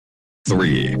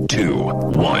3, 2,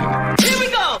 1. Here we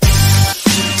go!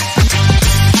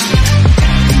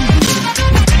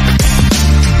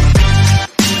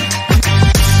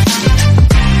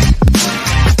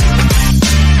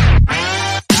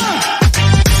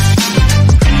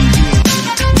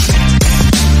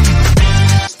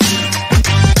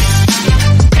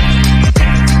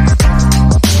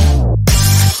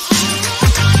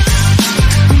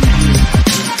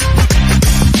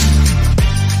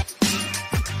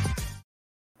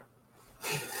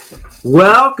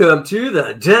 Welcome to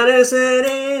the Dennis and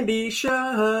Andy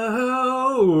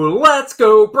Show. Let's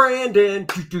go, Brandon.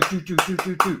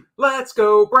 Let's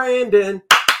go, Brandon.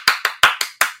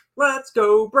 Let's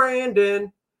go,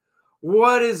 Brandon.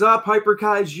 What is up, Hyper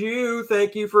Kaiju?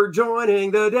 Thank you for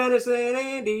joining the Dennis and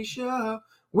Andy Show.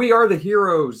 We are the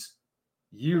heroes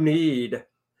you need,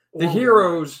 the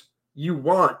heroes you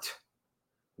want.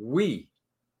 We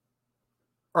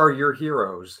are your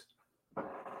heroes.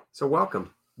 So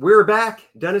welcome. We're back.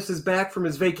 Dennis is back from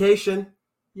his vacation.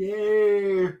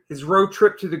 Yay. His road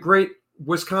trip to the great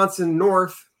Wisconsin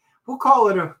North. We'll call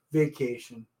it a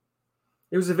vacation.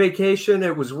 It was a vacation.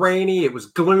 It was rainy. It was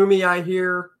gloomy, I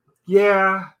hear.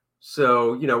 Yeah.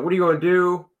 So, what are you going to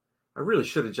do? I really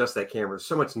should adjust that camera. There's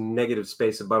so much negative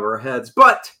space above our heads.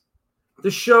 But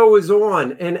the show is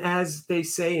on. And as they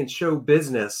say in show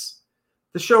business,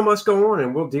 the show must go on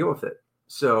and we'll deal with it.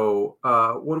 So,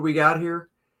 what do we got here?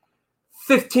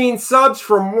 15 subs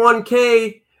from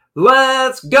 1K.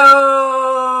 Let's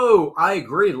go. I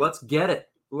agree. Let's get it.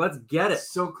 Let's get it.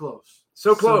 So close.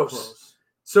 So close.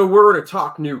 So we're going to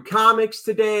talk new comics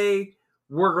today.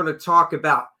 We're going to talk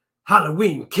about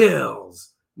Halloween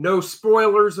Kills. No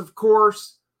spoilers, of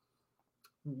course.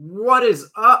 What is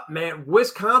up, man?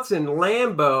 Wisconsin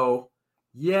Lambeau.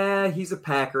 Yeah, he's a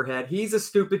Packerhead. He's a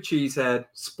stupid cheesehead.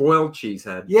 Spoiled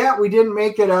cheesehead. Yeah, we didn't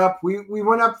make it up. We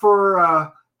went up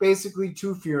for basically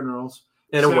 2 funerals.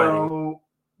 And a wedding.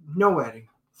 No wedding.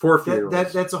 4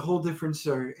 funerals. That's a whole different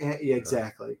story. Yeah,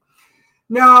 exactly.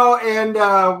 No,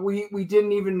 and we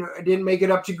didn't make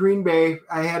it up to Green Bay.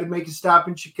 I had to make a stop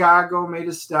in Chicago, made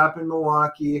a stop in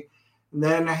Milwaukee, and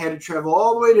then I had to travel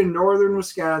all the way to northern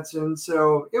Wisconsin.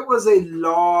 So it was a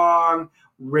long,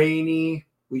 rainy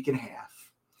week and a half.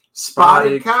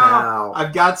 Spotted cow.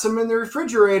 I've got some in the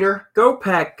refrigerator. Go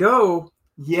Pack, go.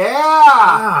 Yeah.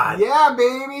 God. Yeah,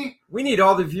 baby. We need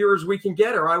all the viewers we can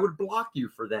get, or I would block you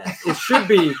for that. It should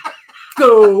be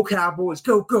go Cowboys,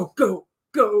 go, go, go.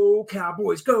 Go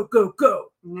Cowboys, go, go, go.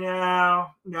 No.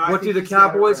 What do the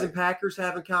Cowboys and Packers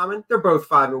have in common? They're both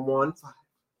 5-1.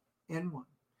 5-1.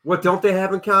 What don't they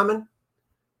have in common?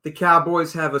 The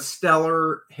Cowboys have a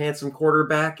stellar, handsome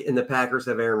quarterback, and the Packers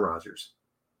have Aaron Rodgers.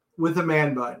 With a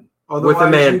man bun.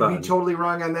 Otherwise, you'd be totally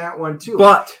wrong on that one, too.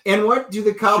 But and what do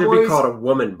the Cowboys... should be called a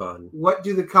woman bun. What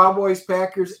do the Cowboys,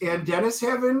 Packers, and Dennis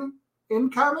have in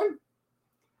common?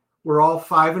 We're all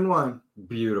 5-1.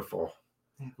 Beautiful.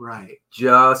 Right.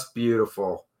 Just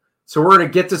beautiful. So we're going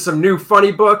to get to some new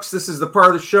funny books. This is the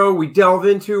part of the show we delve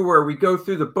into where we go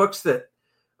through the books that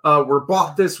were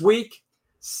bought this week.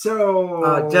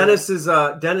 So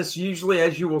Dennis usually,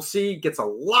 as you will see, gets a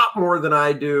lot more than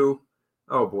I do.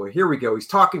 Oh boy, here we go. He's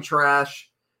talking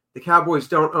trash. The Cowboys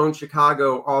don't own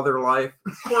Chicago all their life.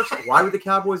 Of course, why would the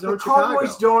Cowboys own Chicago? The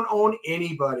Cowboys don't own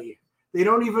anybody. They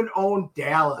don't even own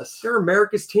Dallas. They're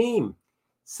America's team.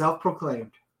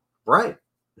 Self-proclaimed. Right.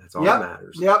 That's all that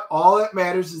matters. Yep. All that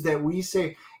matters is that we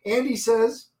say, Andy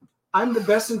says, I'm the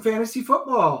best in fantasy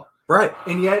football. Right.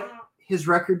 And yet his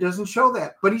record doesn't show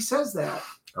that. But he says that.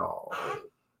 Oh,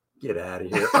 get out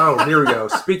of here. Oh, here we go.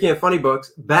 Speaking of funny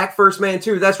books, Back First Man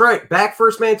 2. That's right. Back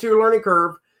First Man 2 Learning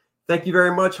Curve. Thank you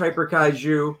very much, Hyper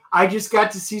Kaiju. I just got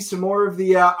to see some more of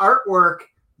the artwork.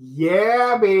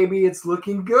 Yeah, baby. It's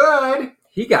looking good.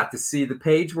 He got to see the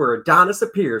page where Adonis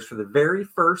appears for the very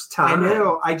first time. I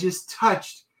know. I just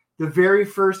touched the very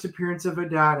first appearance of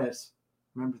Adonis.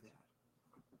 Remember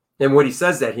that. And when he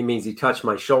says that, he means he touched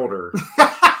my shoulder.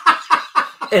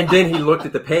 And then he looked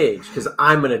at the page because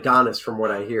I'm an Adonis from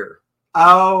what I hear.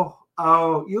 Oh,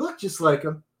 you look just like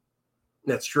him.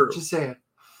 That's true. Just saying.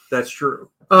 That's true.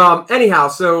 Anyhow,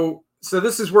 so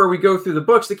this is where we go through the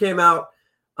books that came out.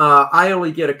 I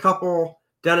only get a couple.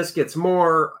 Dennis gets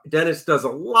more. Dennis does a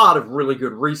lot of really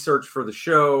good research for the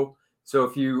show. So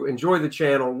if you enjoy the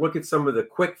channel, look at some of the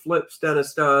quick flips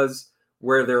Dennis does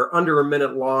where they're under a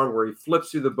minute long, where he flips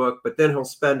through the book, but then he'll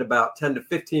spend about 10 to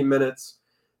 15 minutes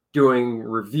doing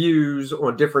reviews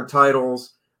on different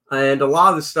titles. And a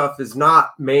lot of the stuff is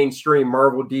not mainstream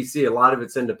Marvel, DC. A lot of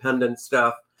it's independent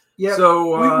stuff. Yeah.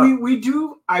 So we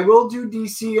do. I will do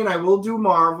DC and I will do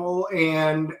Marvel,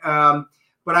 and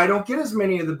but I don't get as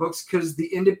many of the books because the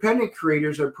independent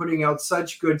creators are putting out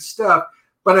such good stuff.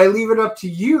 But I leave it up to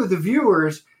you, the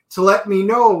viewers, to let me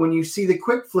know when you see the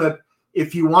quick flip.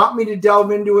 If you want me to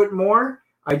delve into it more,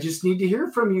 I just need to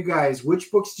hear from you guys.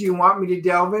 Which books do you want me to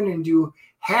delve in and do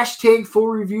hashtag full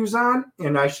reviews on?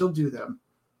 And I shall do them.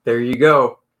 There you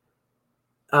go.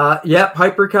 Yep,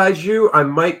 Hyper Kaiju, I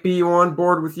might be on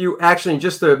board with you. Actually,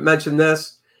 just to mention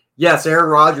this, yes, Aaron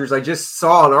Rodgers, I just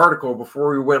saw an article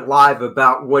before we went live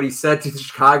about what he said to the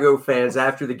Chicago fans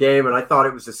after the game, and I thought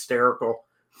it was hysterical.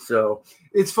 So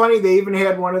it's funny, they even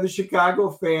had one of the Chicago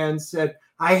fans said,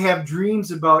 I have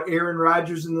dreams about Aaron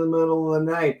Rodgers in the middle of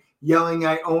the night yelling,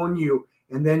 I own you.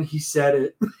 And then he said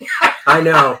it. I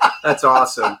know. That's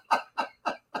awesome.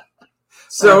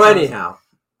 So anyhow.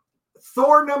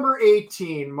 Thor number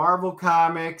 18, Marvel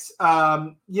Comics.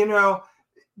 Donny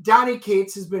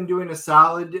Cates has been doing a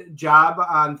solid job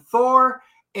on Thor,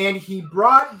 and he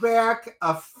brought back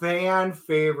a fan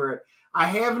favorite. I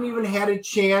haven't even had a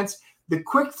chance. The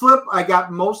quick flip, I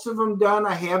got most of them done.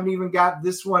 I haven't even got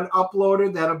this one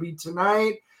uploaded. That'll be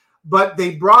tonight. But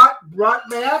they brought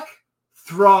back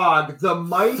Throg, the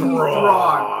mighty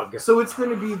Throg. So it's going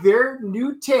to be their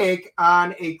new take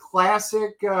on a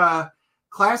classic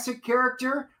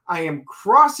character. I am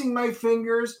crossing my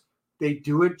fingers. They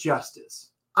do it justice.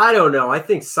 I don't know. I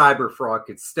think Cyberfrog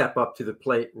could step up to the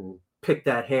plate and pick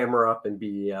that hammer up and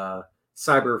be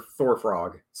Cyber Thor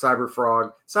Frog.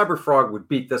 Cyberfrog would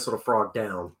beat this little frog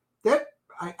down. That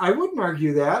I wouldn't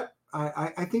argue that.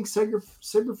 I think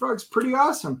Cyberfrog's pretty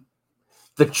awesome.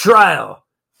 The Trial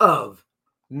of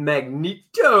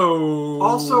Magneto.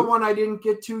 Also one I didn't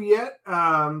get to yet,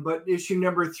 but issue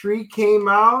number 3 came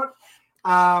out.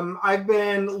 I've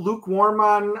been lukewarm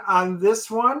on this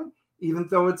one, even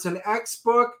though it's an X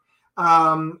book.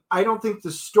 I don't think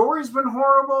the story's been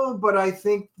horrible, but I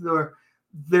think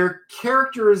their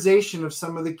characterization of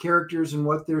some of the characters and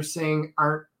what they're saying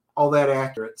aren't all that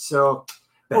accurate. So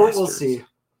we'll see.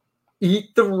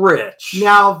 Eat the rich.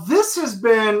 Now, this has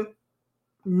been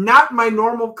not my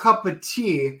normal cup of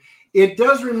tea. It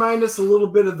does remind us a little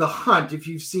bit of The Hunt, if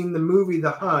you've seen the movie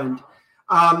The Hunt,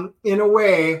 in a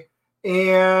way.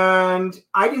 And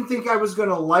I didn't think I was going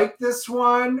to like this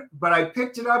one, but I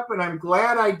picked it up, and I'm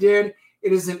glad I did.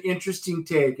 It is an interesting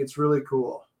take. It's really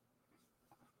cool.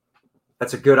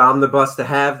 That's a good omnibus to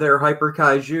have there, Hyper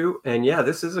Kaiju. And yeah,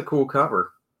 this is a cool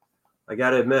cover. I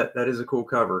got to admit, that is a cool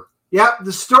cover. Yeah,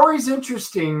 the story's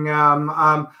interesting.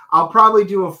 I'll probably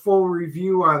do a full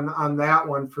review on that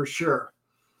one for sure.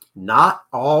 Not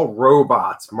All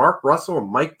Robots. Mark Russell and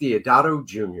Mike Deodato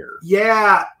Jr.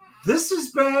 Yeah, this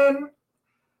has been...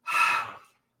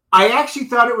 I actually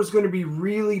thought it was going to be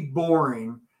really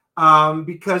boring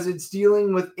because it's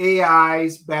dealing with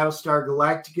AIs. Battlestar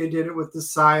Galactica did it with the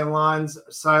Cylons,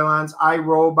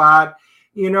 iRobot.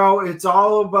 You know, it's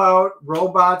all about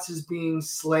robots as being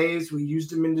slaves. We used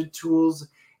them into tools.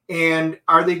 And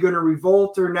are they going to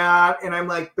revolt or not? And I'm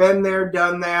like, been there,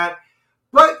 done that.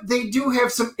 But they do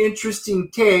have some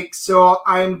interesting takes. So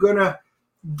I'm going to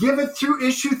give it through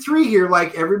issue 3 here.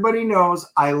 Like everybody knows,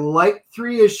 I like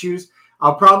 3 issues.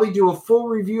 I'll probably do a full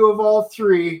review of all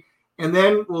 3. And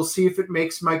then we'll see if it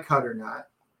makes my cut or not.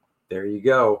 There you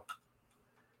go.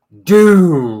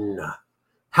 Dune.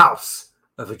 House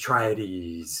of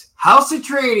Atreides. House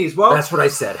Atreides. Well, that's what I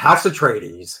said. House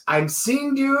Atreides. I'm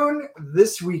seeing Dune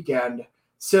this weekend,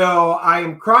 so I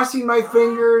am crossing my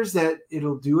fingers that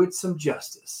it'll do it some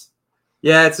justice.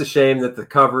 Yeah, it's a shame that the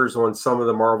covers on some of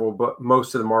the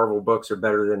most of the Marvel books are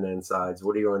better than the insides.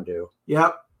 What are you going to do?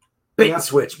 Yep. Bait and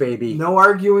switch, baby. No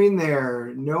arguing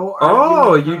there. No.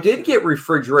 Oh, you did get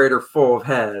Refrigerator Full of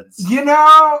Heads. You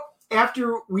know,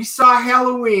 after we saw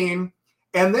Halloween.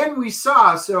 And then we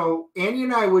saw, so Andy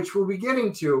and I, which we'll be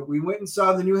getting to, we went and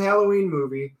saw the new Halloween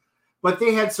movie, but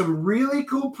they had some really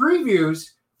cool previews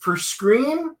for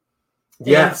Scream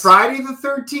and Friday the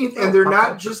 13th, and they're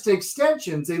not just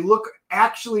extensions. They look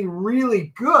actually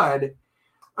really good.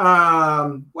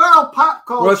 Pop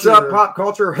culture. What's up, pop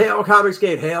culture? Hail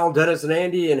Comicsgate, hail Dennis and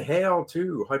Andy, and hail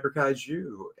to Hyper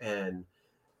Kaiju. And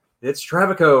it's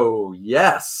Travico,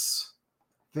 yes.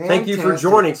 Fantastic. Thank you for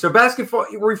joining. So Basketball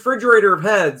Refrigerator of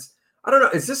Heads. I don't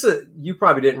know. Is this you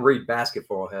probably didn't read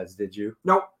Basketball Heads, did you?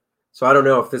 Nope. So I don't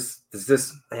know if this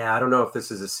I don't know if this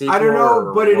is a sequel. I don't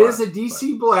know, but it is a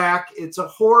DC Black. It's a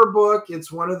horror book. It's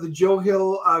one of the Joe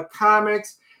Hill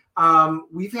comics.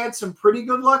 We've had some pretty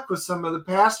good luck with some of the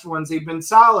past ones. They've been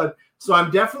solid. So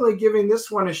I'm definitely giving this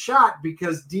one a shot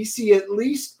because DC, at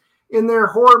least in their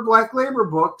horror Black Labor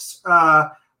books,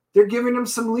 they're giving them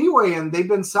some leeway, and they've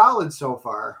been solid so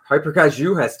far.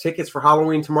 Hyperkaiju has tickets for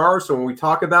Halloween tomorrow, so when we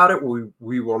talk about it,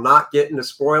 we will not get into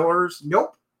spoilers.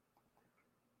 Nope.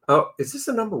 Oh, is this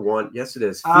the number one? Yes, it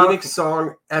is. Phoenix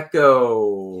Song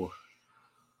Echo.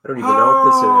 I don't even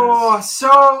know what this is.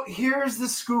 So here's the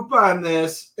scoop on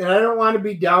this, and I don't want to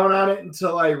be down on it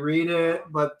until I read it,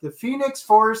 but the Phoenix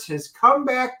Force has come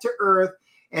back to Earth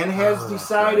and has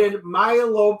decided Maya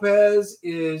Lopez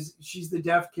she's the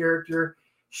deaf character.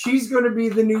 She's going to be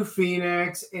the new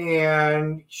Phoenix,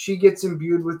 and she gets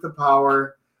imbued with the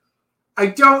power. I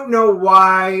don't know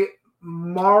why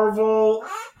Marvel...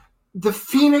 The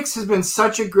Phoenix has been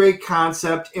such a great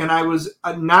concept, and I was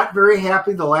not very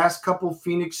happy the last couple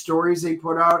Phoenix stories they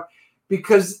put out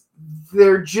because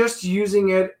they're just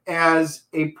using it as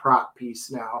a prop piece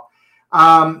now.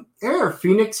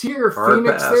 Phoenix here,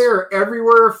 Phoenix there,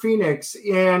 everywhere Phoenix,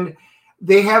 and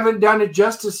they haven't done it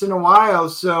justice in a while,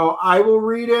 so I will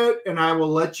read it, and I will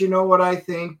let you know what I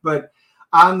think, but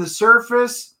on the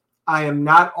surface, I am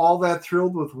not all that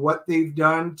thrilled with what they've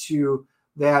done to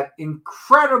that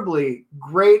incredibly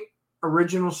great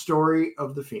original story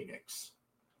of the Phoenix.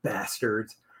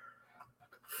 Bastards.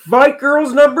 Fight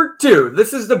Girls number 2.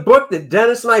 This is the book that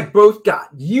Dennis and I both got.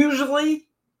 Usually,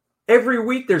 every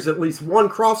week there's at least one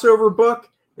crossover book,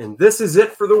 and this is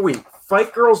it for the week.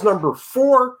 Fight Girls number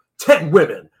 4, 10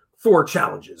 women, 4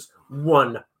 challenges,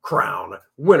 1 crown.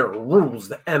 Winner rules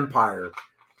the empire.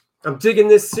 I'm digging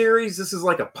this series. This is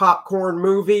like a popcorn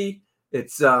movie.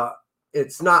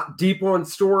 It's not deep on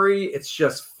story. It's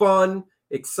just fun,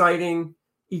 exciting.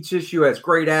 Each issue has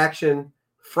great action.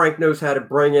 Frank knows how to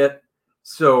bring it.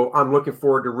 So I'm looking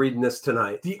forward to reading this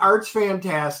tonight. The art's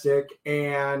fantastic,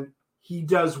 and he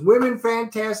does women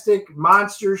fantastic,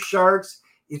 monsters, sharks.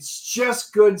 It's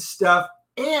just good stuff.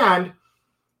 And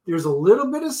there's a little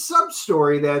bit of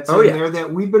sub-story that's in there that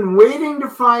we've been waiting to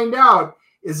find out.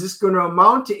 Is this going to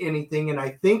amount to anything? And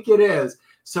I think it is.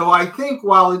 So I think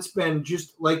while it's been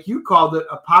just like you called it,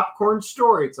 a popcorn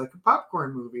story, it's like a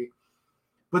popcorn movie,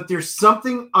 but there's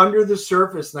something under the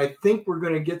surface. And I think we're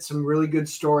going to get some really good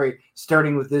story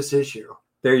starting with this issue.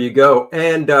 There you go.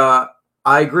 And I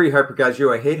agree,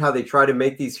 Hyperkaiju. I hate how they try to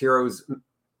make these heroes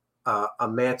a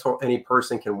mantle any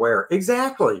person can wear.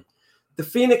 Exactly. The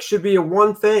Phoenix should be a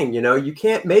one thing, you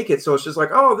can't make it. So it's just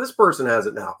like, oh, this person has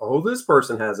it now. Oh, this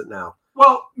person has it now.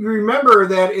 Well, you remember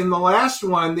that in the last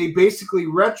one, they basically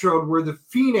retroed where the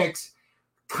Phoenix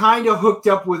kind of hooked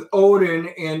up with Odin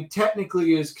and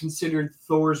technically is considered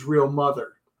Thor's real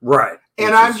mother. Right.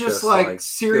 And I'm just like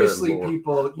seriously,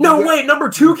 people. Wait, number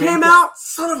 2 came out?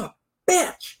 Son of a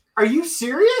bitch. Are you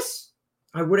serious?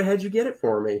 I would have had you get it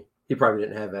for me. He probably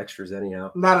didn't have extras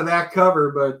anyhow. Not of that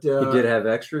cover, but... he did have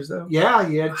extras, though? Yeah,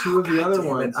 he had 2 of the other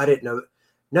ones. I didn't know that.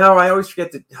 No, I always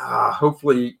forget to.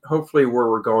 Hopefully, where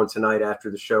we're going tonight after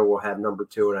the show, we'll have number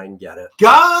 2, and I can get it.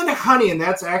 Gone Honey, and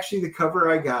that's actually the cover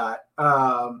I got.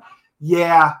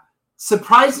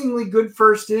 Surprisingly good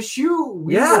first issue.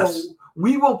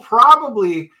 We will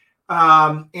probably.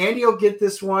 Andy will get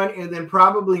this one, and then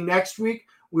probably next week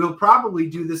we'll probably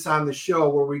do this on the show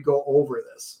where we go over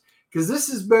this because this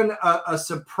has been a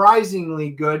surprisingly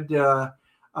good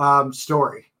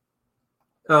story.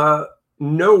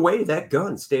 No way that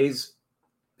gun stays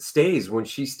when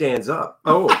she stands up.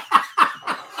 Oh,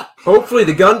 hopefully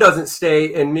the gun doesn't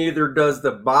stay, and neither does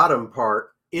the bottom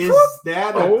part. Is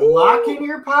that a Glock in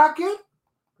your pocket?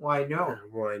 Why no?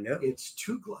 Why no? It's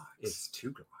 2 Glocks. It's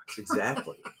 2 Glocks,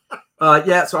 exactly.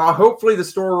 So hopefully the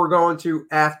store we're going to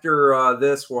after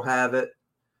this will have it,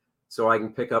 so I can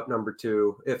pick up number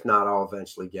 2. If not, I'll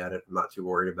eventually get it. I'm not too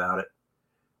worried about it.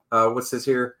 What's this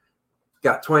here?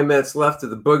 Got 20 minutes left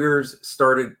of the Boogers.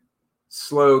 Started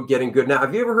slow, getting good. Now,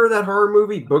 have you ever heard that horror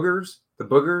movie, Boogers? The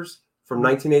Boogers from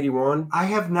 1981? I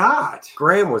have not.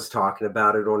 Graham was talking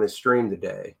about it on his stream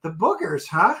today. The Boogers,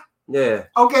 huh? Yeah.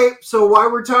 Okay, so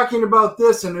while we're talking about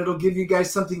this, and it'll give you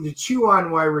guys something to chew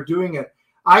on while we're doing it,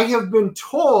 I have been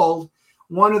told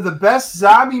one of the best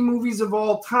zombie movies of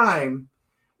all time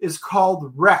is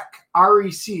called REC,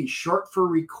 R-E-C, short for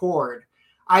record.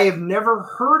 I have never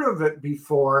heard of it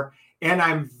before. And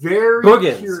I'm very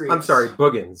curious. I'm sorry,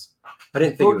 Boogans. I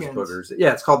didn't think it was Boogers.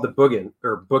 Yeah, it's called the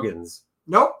Boogans.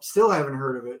 Nope, still haven't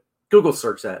heard of it. Google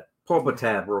search that. Pull up a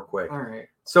tab real quick. All right.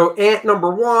 So Ant number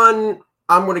 1,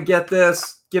 I'm going to get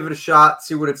this, give it a shot,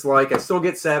 see what it's like. I still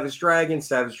get Savage Dragon.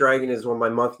 Savage Dragon is on my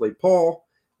monthly pull.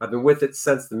 I've been with it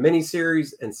since the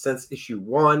miniseries and since issue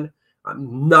 1.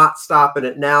 I'm not stopping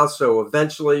it now, so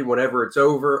eventually, whenever it's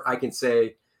over, I can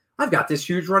say, I've got this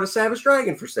huge run of Savage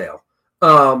Dragon for sale.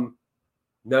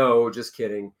 No, just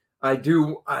kidding. I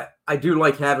do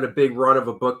like having a big run of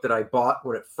a book that I bought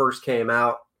when it first came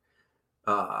out.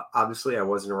 Obviously, I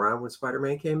wasn't around when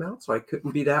Spider-Man came out, so I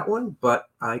couldn't be that one, but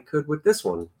I could with this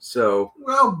one. So,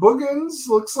 well, Boogans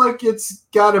looks like it's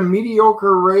got a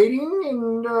mediocre rating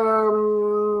and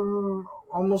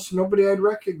almost nobody I'd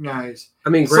recognize. I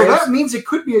mean, so that means it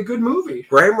could be a good movie.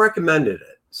 Graham recommended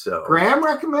it. So Graham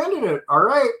recommended it. All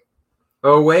right.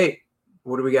 Oh, wait.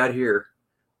 What do we got here?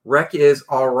 Rec is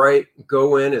all right.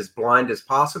 Go in as blind as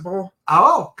possible.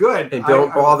 Oh, good. And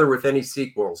don't bother with any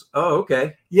sequels. Oh,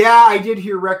 okay. Yeah, I did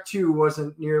hear Rec 2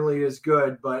 wasn't nearly as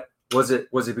good, but was it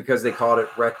because they called it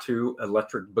Rec 2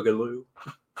 Electric Boogaloo?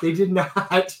 They did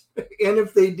not. And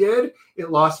if they did,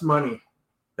 it lost money.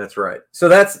 That's right. So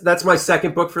that's my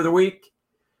second book for the week.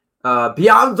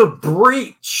 Beyond the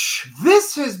Breach.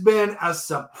 This has been a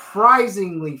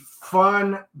surprisingly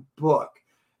fun book.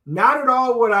 Not at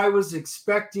all what I was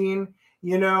expecting.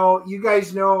 You know, you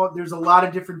guys know there's a lot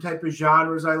of different type of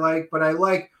genres I like, but I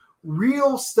like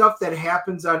real stuff that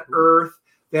happens on Earth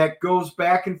that goes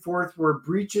back and forth where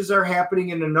breaches are happening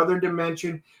in another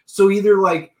dimension. So either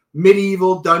like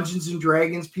medieval Dungeons and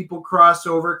Dragons, people cross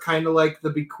over, kind of like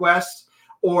The Bequest,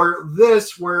 or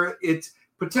this where it's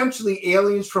potentially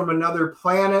aliens from another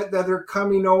planet that are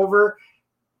coming over.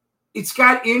 It's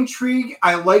got intrigue.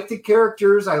 I like the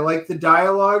characters. I like the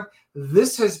dialogue.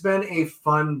 This has been a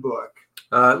fun book.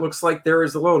 It looks like there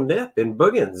is a little nip in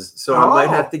Boogans, so I might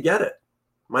have to get it.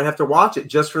 Might have to watch it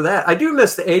just for that. I do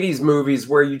miss the 80s movies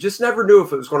where you just never knew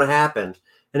if it was going to happen.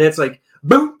 And it's like,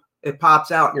 boom, it pops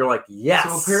out, and you're like, yes.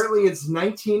 So apparently it's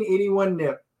 1981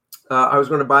 nip. I was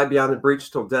going to buy Beyond the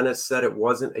Breach till Dennis said it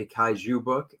wasn't a kaiju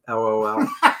book. LOL.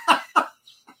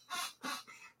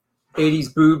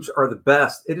 80s boobs are the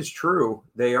best. It is true.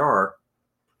 They are.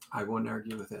 I wouldn't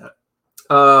argue with that.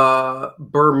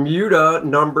 Bermuda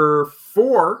number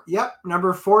 4. Yep.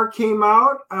 Number 4 came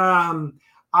out.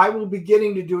 I will be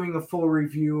getting to doing a full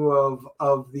review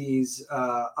of these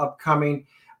upcoming.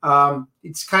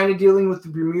 It's kind of dealing with the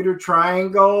Bermuda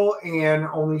Triangle and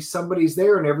only somebody's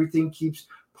there and everything keeps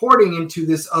porting into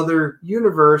this other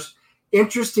universe.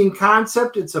 Interesting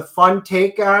concept. It's a fun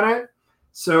take on it.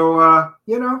 So,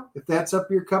 if that's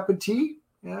up your cup of tea,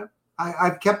 yeah,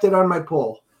 I've kept it on my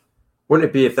pull. Wouldn't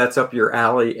it be if that's up your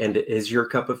alley and it is your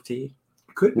cup of tea?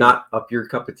 Could be. Not up your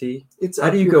cup of tea? It's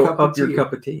How do you go up your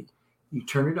cup of tea? You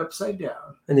turn it upside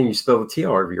down. And then you spill the tea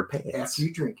all over your pants. After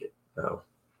you drink it. Oh.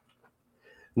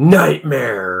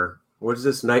 Nightmare. What is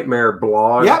this? Nightmare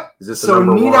blog? Yep. Is this so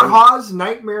number Nita 1? Hawes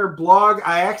Nightmare blog.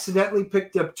 I accidentally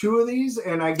picked up 2 of these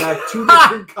and I got 2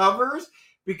 different covers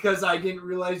because I didn't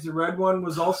realize the red one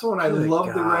was also, and I love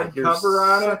the red cover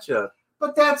on it.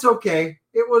 But that's okay.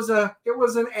 It was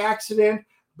an accident,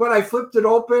 but I flipped it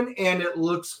open and it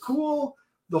looks cool.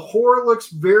 The horror looks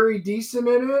very decent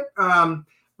in it.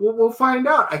 We'll find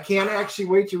out. I can't actually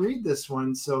wait to read this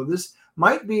one. So this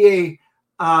might be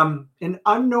an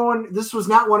unknown. This was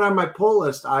not one on my pull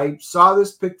list. I saw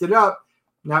this, picked it up,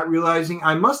 not realizing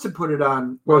I must have put it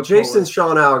on. Well, Jason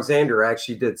Sean Alexander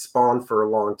actually did Spawn for a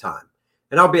long time.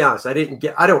 And I'll be honest, I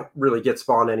don't really get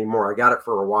Spawn anymore. I got it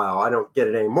for a while. I don't get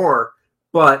it anymore.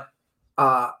 But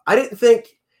I didn't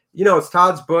think, it's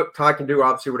Todd's book. Todd can do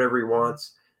obviously whatever he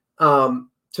wants.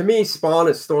 To me, Spawn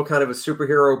is still kind of a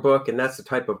superhero book, and that's the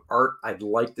type of art I'd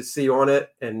like to see on it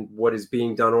and what is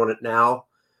being done on it now.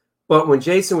 But when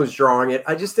Jason was drawing it,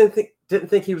 I just didn't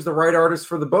think he was the right artist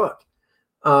for the book.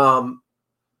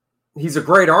 He's a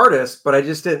great artist, but I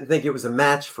just didn't think it was a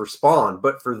match for Spawn.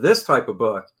 But for this type of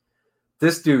book,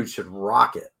 this dude should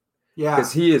rock it. Yeah,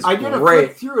 because he is I did great. A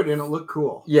flip through it and it looked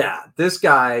cool. Yeah, this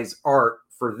guy's art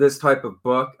for this type of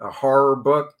book, a horror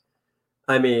book,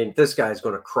 I mean, this guy's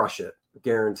going to crush it,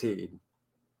 guaranteed.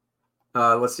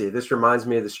 Let's see. This reminds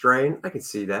me of The Strain. I can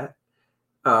see that.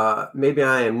 Maybe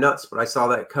I am nuts, but I saw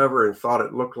that cover and thought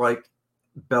it looked like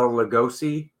Bela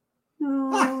Lugosi.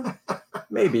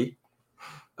 Maybe.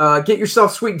 Get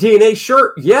yourself Sweet DNA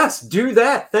shirt. Yes, do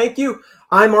that. Thank you.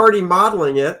 I'm already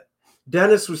modeling it.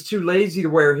 Dennis was too lazy to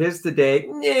wear his today.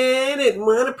 Nah, I didn't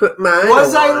want to put mine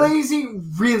Was on. I lazy?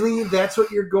 Really? That's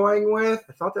what you're going with?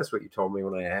 I thought that's what you told me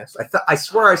when I asked. I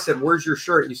swear I said, "Where's your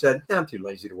shirt?" You said, "I'm too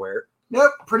lazy to wear it."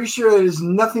 Nope. Pretty sure it is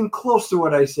nothing close to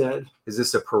what I said. Is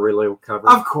this a Perillo cover?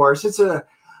 Of course. It's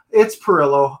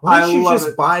Perillo. Why don't you love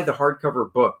just buy the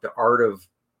hardcover book, The Art of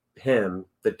Him,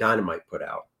 that Dynamite put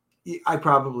out? I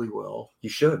probably will. You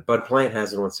should. Bud Plant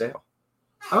has it on sale.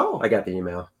 Oh. I got the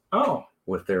email. Oh.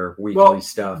 With their weekly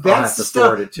stuff. That's I'll have the to stuff.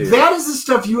 forward it to you. That is the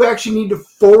stuff you actually need to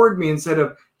forward me instead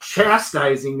of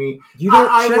chastising me. You don't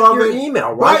I check love your it,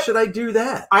 email. Why but should I do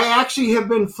that? I actually have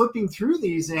been flipping through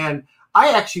these, and I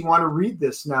actually want to read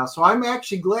this now. So I'm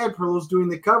actually glad Perillo's doing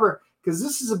the cover, because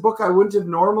this is a book I wouldn't have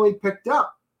normally picked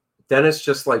up. Dennis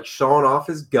just like showing off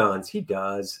his guns. He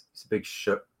does. He's a big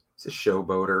he's a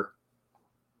showboater.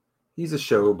 He's a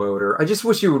showboater. I just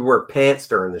wish he would wear pants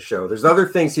during the show. There's other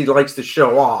things he likes to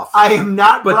show off. I am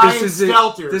not but Brian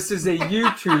Stelter. This is a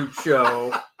YouTube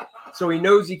show, so he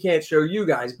knows he can't show you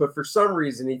guys. But for some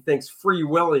reason, he thinks Free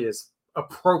Willy is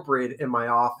appropriate in my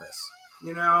office.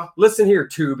 You know, listen here,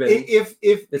 Tubin. If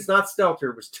it's not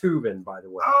Stelter, it was Tubin, by the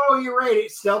way. Oh, you're right.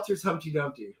 Stelter's Humpty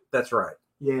Dumpty. That's right.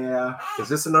 Yeah. Is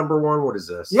this a number one? What is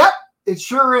this? Yep, it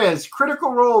sure is.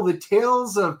 Critical Role: The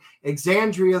Tales of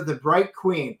Exandria, the Bright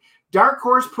Queen. Dark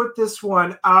Horse put this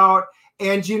one out,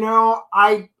 and you know,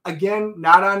 again,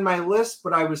 not on my list,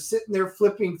 but I was sitting there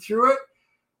flipping through it,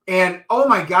 and oh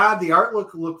my God, the art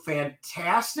looked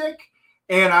fantastic.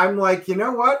 And I'm like, you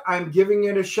know what? I'm giving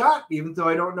it a shot, even though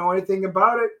I don't know anything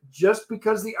about it, just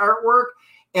because the artwork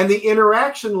and the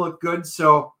interaction look good.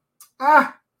 So,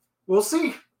 we'll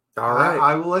see. All right.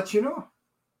 I will let you know.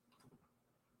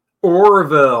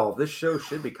 Orville. This show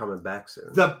should be coming back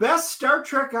soon. The best Star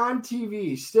Trek on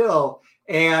TV still.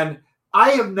 And I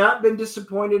have not been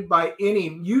disappointed by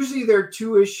any. Usually they're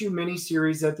 2-issue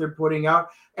miniseries that they're putting out.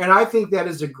 And I think that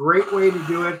is a great way to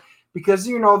do it. Because,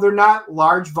 you know, they're not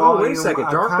large volume. Oh, wait a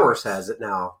second. Dark Horse has it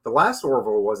now. The last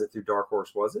Orville wasn't through Dark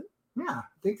Horse, was it? Yeah, I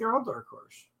think they're all Dark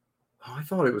Horse. Oh, I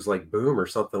thought it was like Boom or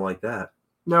something like that.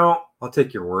 No. I'll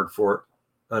take your word for it.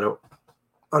 I don't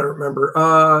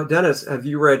remember. Dennis, have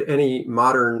you read any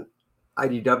modern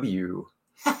IDW?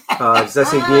 Does that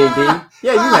say D&D?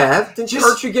 Yeah, you have.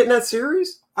 Aren't you getting that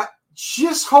series?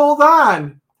 Just hold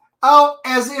on. Oh,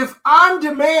 as if on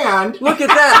demand. Look at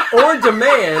that. On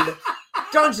demand.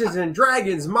 Dungeons and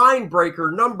Dragons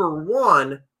Mindbreaker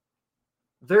 #1.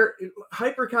 There,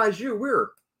 Hyper Kaiju,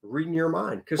 we're reading your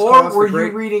mind. Or were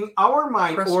you reading our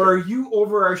mind? Or are you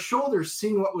over our shoulders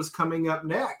seeing what was coming up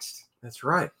next? That's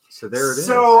right. So there it is.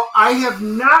 So I have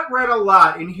not read a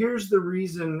lot, and here's the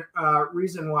reason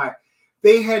why.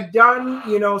 They had done,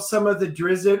 you know, some of the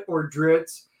Drizzt or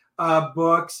Dritz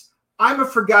books. I'm a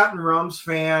Forgotten Realms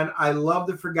fan. I love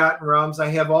the Forgotten Realms. I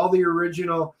have all the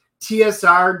original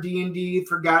TSR, D&D,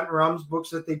 Forgotten Realms books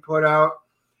that they put out.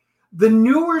 The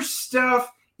newer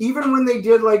stuff, even when they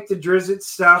did like the Drizzt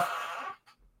stuff,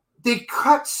 they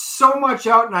cut so much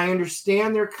out, and I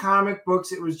understand their comic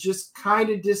books. It was just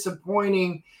kind of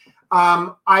disappointing.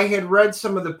 I had read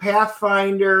some of the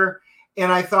Pathfinder,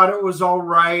 and I thought it was all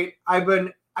right. I've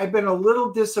been a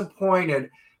little disappointed.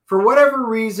 For whatever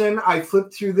reason, I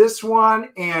flipped through this one,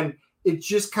 and it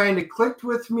just kind of clicked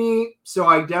with me, so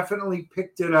I definitely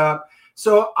picked it up.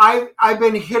 So I've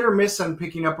been hit or miss on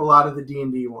picking up a lot of the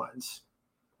D&D ones.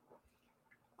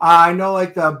 I know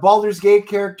like the Baldur's Gate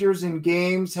characters in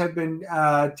games have been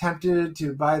tempted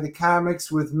to buy the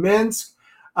comics with Minsk.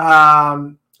 But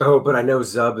I know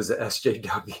Zub is a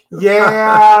SJW.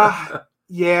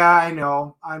 Yeah, I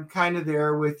know. I'm kind of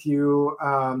there with you.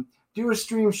 Do a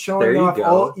stream showing there you off.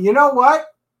 Go. You know what?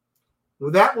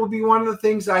 Well, that will be one of the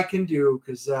things I can do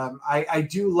because I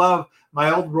do love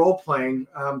my old role-playing.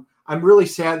 I'm really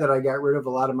sad that I got rid of a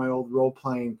lot of my old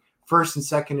role-playing 1st and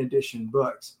 2nd edition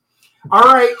books.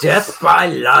 All right. Death by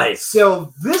Life.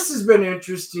 So this has been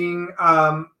interesting.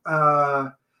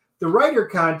 The writer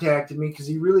contacted me because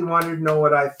he really wanted to know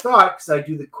what I thought because I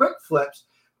do the quick flips.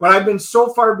 But I've been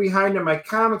so far behind in my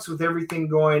comics with everything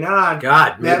going on.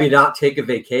 God, maybe not take a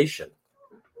vacation.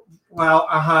 Well,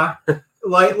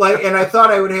 Like, and I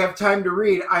thought I would have time to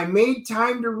read. I made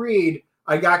time to read.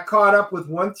 I got caught up with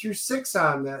 1 through 6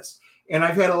 on this. And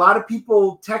I've had a lot of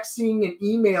people texting and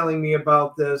emailing me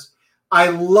about this. I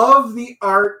love the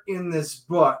art in this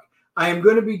book. I am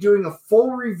going to be doing a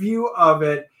full review of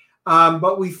it.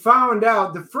 But we found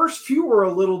out the first few were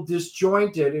a little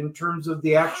disjointed in terms of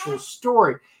the actual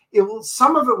story.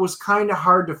 Some of it was kind of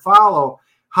hard to follow.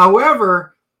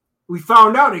 However, we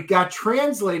found out it got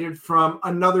translated from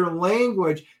another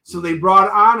language. So they brought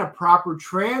on a proper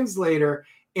translator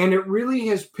and it really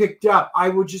has picked up. I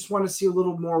would just want to see a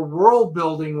little more world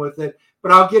building with it,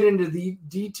 but I'll get into the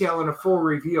detail in a full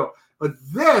review. But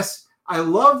this, I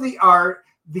love the art.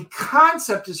 The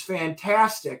concept is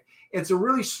fantastic. It's a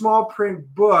really small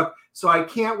print book, so I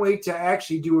can't wait to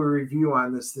actually do a review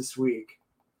on this week.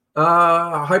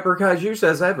 Hyper Kaiju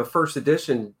says, I have a 1st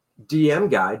edition DM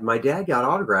guide. My dad got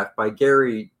autographed by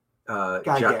Gary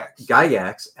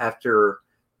Gygax after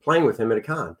playing with him at a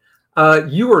con.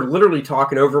 You were literally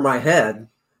talking over my head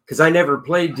because I never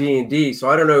played D&D, so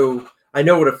I don't know. I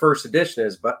know what a 1st edition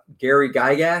is, but Gary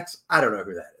Gygax, I don't know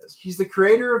who that is. He's the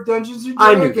creator of Dungeons and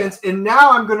Dragons, and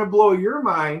now I'm going to blow your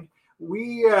mind.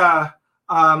 We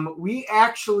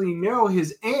actually know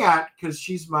his aunt because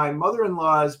she's my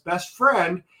mother-in-law's best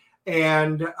friend.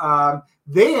 And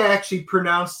they actually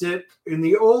pronounced it in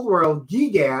the old world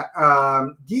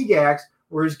Gygax,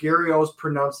 whereas Gary O's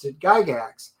pronounced it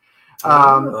Gygax.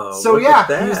 So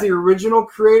yeah, he's the original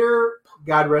creator.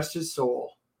 God rest his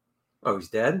soul. Oh, he's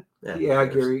dead? Yeah,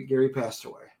 Gary passed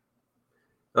away.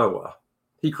 Oh, well.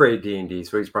 He created D&D,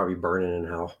 so he's probably burning in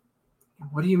hell.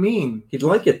 What do you mean? He'd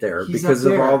like it there because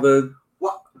of all the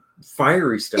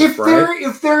fiery stuff,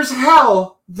 If there's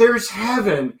hell, there's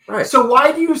heaven. Right. So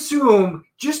why do you assume,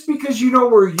 just because you know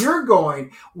where you're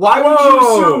going, why would you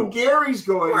assume Gary's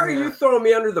going Why there? are you throwing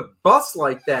me under the bus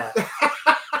like that?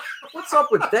 What's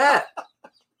up with that?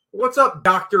 What's up,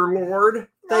 Dr. Lord?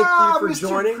 Thank you for Mr.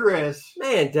 joining. Chris.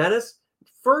 Man, Dennis,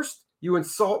 first you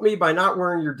insult me by not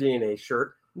wearing your DNA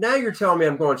shirt. Now you're telling me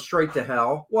I'm going straight to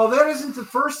hell. Well, that isn't the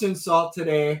first insult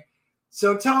today.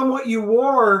 So tell him what you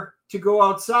wore to go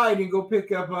outside and go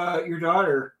pick up your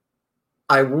daughter.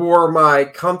 I wore my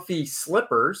comfy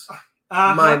slippers,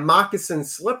 my moccasin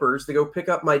slippers, to go pick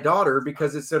up my daughter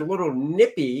because it's a little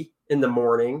nippy in the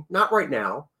morning. Not right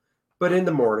now, but in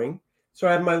the morning. So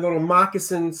I have my little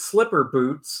moccasin slipper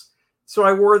boots. So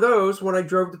I wore those when I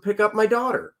drove to pick up my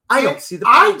daughter. I don't see the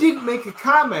point. I didn't make a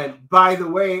comment, by the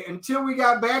way, until we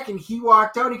got back and he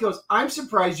walked out. He goes, I'm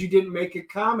surprised you didn't make a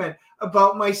comment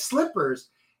about my slippers.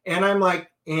 And I'm like,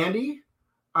 Andy,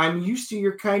 I'm used to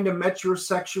your kind of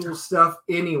metrosexual stuff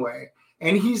anyway.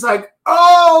 And he's like,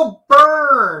 oh,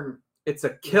 burn. It's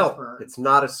a kilt. It's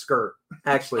not a skirt.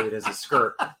 Actually, it is a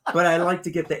skirt. But I like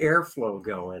to get the airflow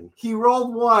going. He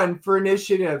rolled one for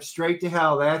initiative, straight to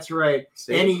hell. That's right.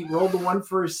 See? And he rolled the one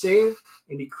for a save,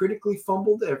 and he critically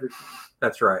fumbled everything.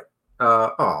 That's right.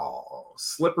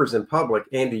 Slippers in public.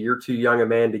 Andy, you're too young a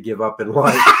man to give up in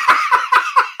life.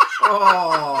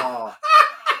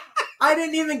 I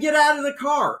didn't even get out of the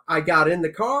car. I got in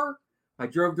the car. I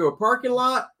drove to a parking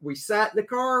lot. We sat in the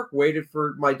car, waited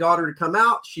for my daughter to come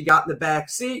out. She got in the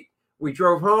back seat. We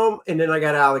drove home, and then I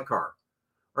got out of the car.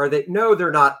 No,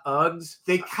 they're not Uggs.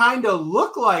 They kind of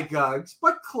look like Uggs,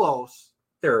 but close.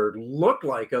 They look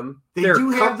like them. They're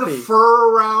comfy. Have the fur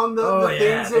around the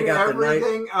things and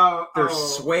everything. They're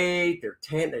suede. They're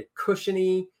tan. They're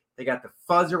cushiony. They got the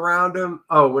fuzz around them.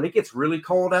 Oh, when it gets really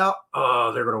cold out,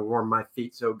 they're going to warm my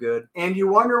feet so good. And you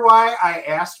wonder why I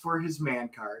asked for his man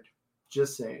card.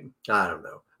 Just saying. I don't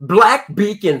know. Black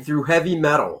Beacon through Heavy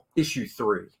Metal, issue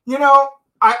 3. You know,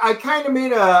 I kind of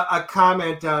made a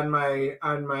comment on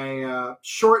my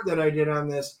short that I did on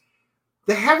this.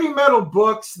 The heavy metal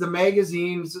books, the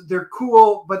magazines, they're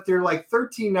cool, but they're like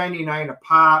 $13.99 a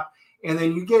pop. And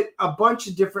then you get a bunch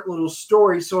of different little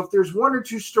stories. So if there's one or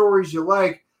two stories you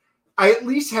like, at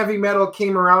least Heavy Metal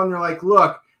came around and they're like,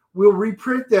 look, we'll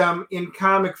reprint them in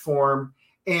comic form.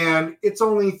 And it's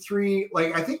only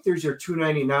I think there's your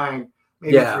 $2.99,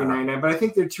 maybe $3.99, but I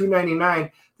think they're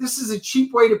 $2.99. This is a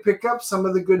cheap way to pick up some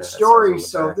of the good stories.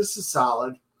 So this is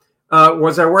solid.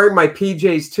 Was I wearing my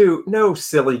PJs too? No,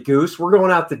 silly goose. We're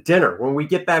going out to dinner. When we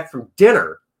get back from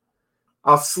dinner,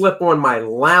 I'll slip on my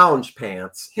lounge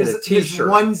pants and a T-shirt.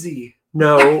 His onesie.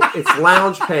 No, it's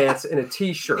lounge pants and a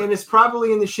T-shirt. And it's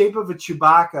probably in the shape of a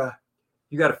Chewbacca.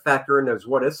 You got to factor in those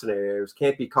what-if scenarios.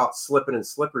 Can't be caught slipping in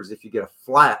slippers if you get a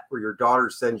flat where your daughter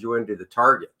sends you into the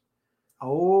Target.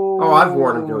 Oh, I've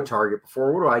worn them to a Target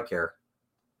before. What do I care?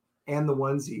 And the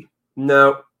onesie.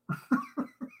 No.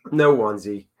 No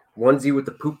onesie. Onesie with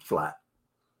the poop flat.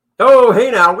 Oh, hey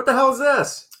now. What the hell is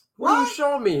this? What are you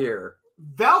showing me here?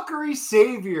 Valkyrie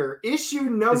Savior, issue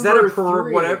number 3. Is that a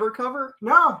per whatever cover?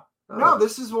 No. No,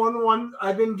 this is one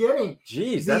I've been getting.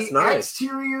 Jeez, that's nice.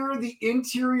 The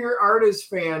interior art is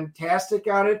fantastic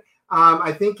on it.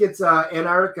 I think it's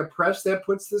Antarctica Press that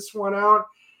puts this one out.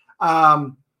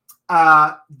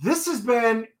 This has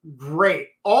been great.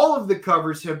 All of the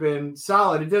covers have been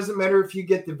solid. It doesn't matter if you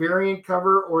get the variant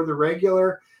cover or the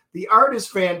regular. The art is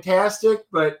fantastic,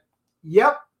 but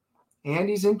yep,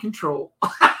 Andy's in control.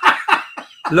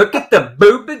 Look at the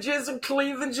boobages and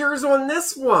cleavages on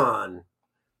this one.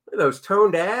 Look at those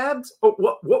toned abs. Oh,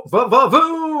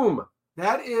 boom!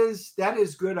 That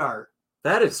is good art.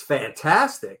 That is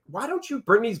fantastic. Why don't you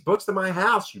bring these books to my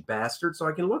house, you bastard, so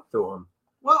I can look through them?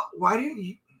 Well, why do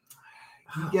you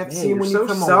get to see them when you're you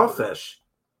come so selfish.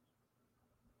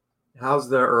 Over. How's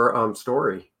the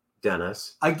story,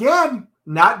 Dennis? Again,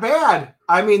 not bad.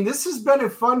 I mean, this has been a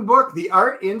fun book. The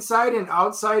art inside and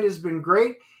outside has been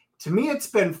great. To me, it's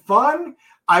been fun.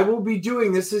 I will be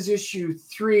doing, this is issue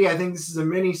 3. I think this is a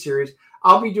mini series.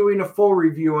 I'll be doing a full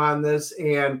review on this.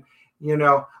 And,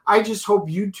 I just hope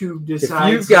YouTube decides.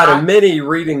 If you've got a mini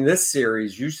reading this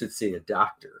series, you should see a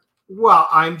doctor. Well,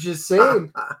 I'm just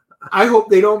saying, I hope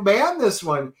they don't ban this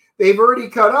one. they've already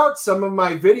cut out some of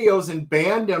my videos and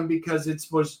banned them because it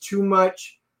was too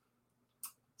much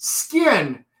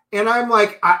skin. And I'm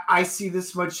like, I see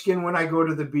this much skin when I go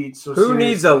to the beach. So who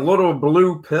needs a little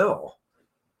blue pill?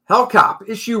 Hellcop,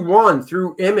 issue 1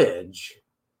 through Image.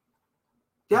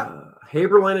 Yeah.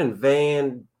 Haberlin and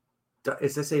Van.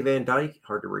 Is this a Van Dyke?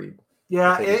 Hard to read.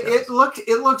 Yeah, it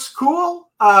looks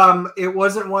cool. It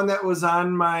wasn't one that was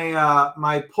on my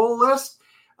my pull list.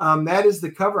 That is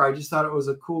the cover. I just thought it was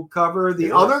a cool cover.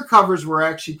 The other covers were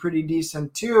actually pretty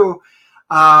decent too.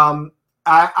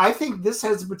 I think this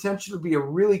has the potential to be a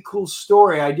really cool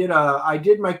story. I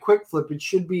did my quick flip. It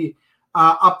should be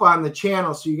up on the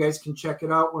channel, so you guys can check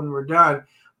it out when we're done.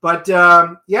 But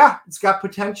yeah, it's got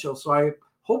potential. So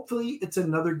hopefully it's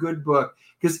another good book,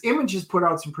 because Image has put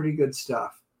out some pretty good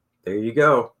stuff. There you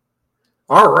go.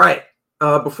 All right.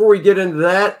 Before we get into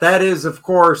that, that is, of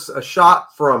course, a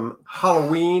shot from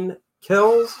Halloween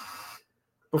Kills.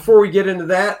 Before we get into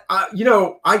that,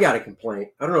 I got a complaint.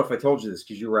 I don't know if I told you this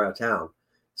because you were out of town.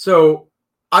 So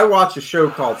I watch a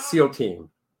show called SEAL Team,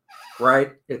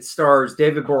 right? It stars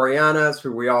David Boreanaz,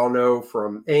 who we all know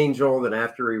from Angel. Then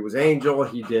after he was Angel,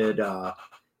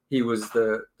 he was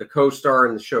the co-star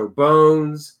in the show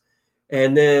Bones.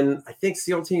 And then I think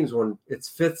SEAL Team's on its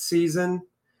 5th season.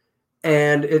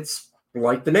 And it's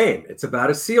like the name. It's about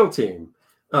a SEAL team.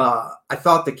 I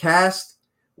thought the cast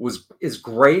is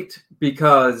great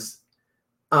because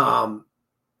when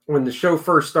the show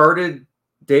first started,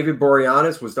 David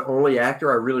Boreanaz was the only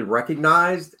actor I really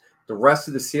recognized. The rest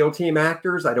of the SEAL Team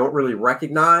actors I don't really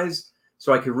recognize.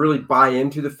 So I could really buy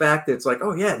into the fact that it's like,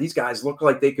 oh yeah, these guys look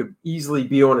like they could easily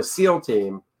be on a SEAL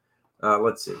team.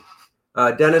 Let's see.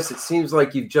 Dennis, it seems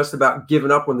like you've just about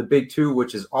given up on the big two,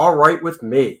 which is all right with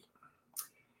me.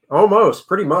 Almost,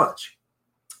 pretty much.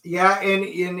 Yeah,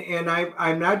 and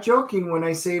I'm not joking when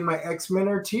I say my X-Men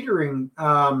are teetering.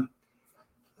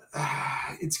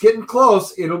 It's getting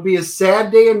close. It'll be a sad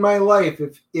day in my life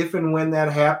if and when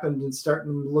that happened, and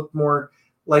starting to look more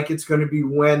like it's going to be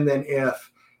when than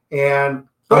if. And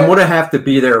I'm going to have to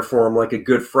be there for him like a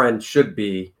good friend should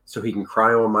be, so he can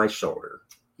cry on my shoulder.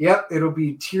 Yep, it'll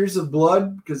be tears of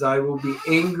blood because I will be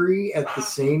angry at the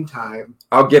same time.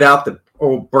 I'll get out the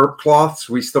old burp cloths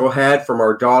we still had from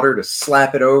our daughter to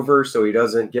slap it over so he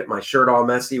doesn't get my shirt all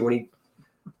messy when he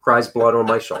cries blood on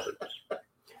my shoulder.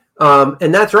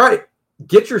 And that's right.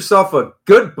 Get yourself a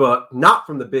good book, not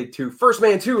from the big two. First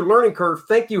Man 2, Learning Curve.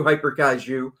 Thank you, Hyper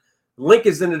Kaiju. Link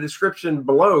is in the description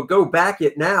below. Go back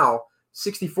it now.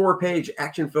 64-page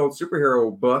action-filled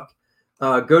superhero book.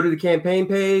 Go to the campaign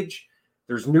page.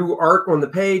 There's new art on the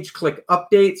page. Click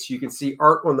updates. You can see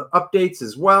art on the updates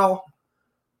as well.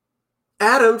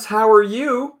 Adams, how are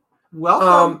you?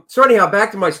 Welcome. So anyhow,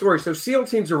 back to my story. So SEAL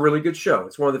Team's a really good show.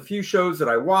 It's one of the few shows that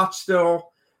I watch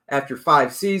still after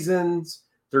 5 seasons.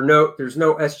 There's no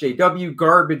SJW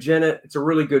garbage in it. It's a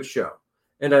really good show.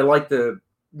 And I like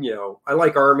I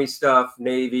like Army stuff,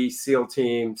 Navy, SEAL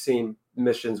Team, scene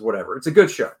missions, whatever. It's a good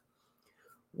show.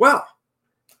 Well,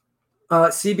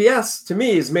 CBS, to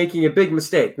me, is making a big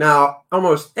mistake. Now,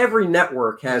 almost every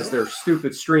network has their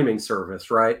stupid streaming service,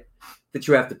 right, that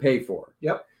you have to pay for.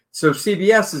 Yep. So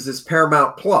CBS is this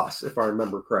Paramount Plus, if I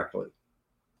remember correctly.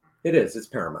 It is. It's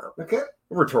Paramount. Okay.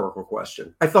 A rhetorical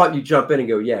question. I thought you'd jump in and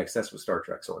go, yeah, because that's what Star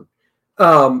Trek's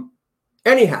on.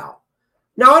 Anyhow,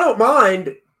 now I don't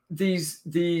mind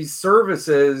these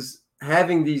services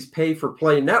having these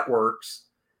pay-for-play networks,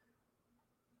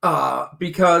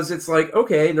 because it's like,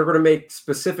 okay, they're going to make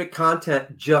specific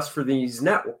content just for these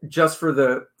just for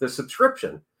the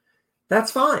subscription.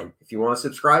 That's fine. If you want to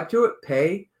subscribe to it,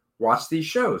 pay, watch these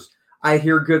shows. I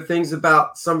hear good things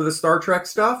about some of the Star Trek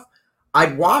stuff.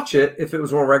 I'd watch it if it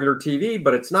was on regular TV,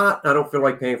 but it's not. I don't feel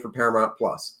like paying for Paramount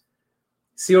Plus.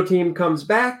 SEAL Team comes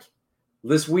back.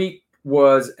 This week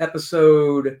was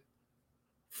episode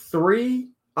 3,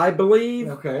 I believe.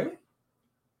 Okay.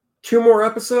 2 more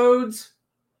episodes.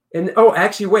 And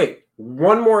actually, wait,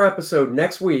 1 more episode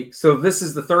next week. So this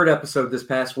is the 3rd episode this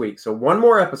past week. So 1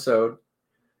 more episode,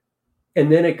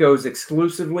 and then it goes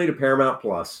exclusively to Paramount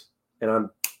Plus. And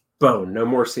I'm bone. No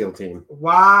more SEAL Team.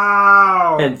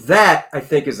 Wow. And that, I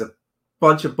think, is a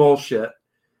bunch of bullshit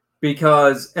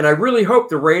because, and I really hope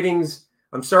the ratings,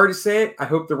 I'm sorry to say it, I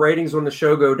hope the ratings on the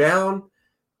show go down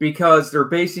because they're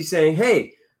basically saying,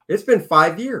 hey, it's been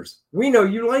 5 years. We know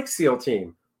you like SEAL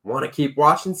Team. Want to keep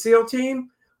watching SEAL Team?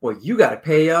 Well, you got to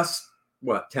pay us,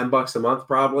 what, $10 a month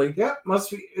probably? Yeah, must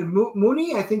be.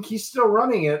 Mooney, I think he's still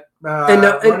running it,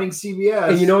 running CBS.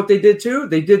 And you know what they did too?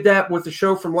 They did that with the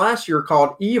show from last year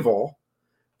called Evil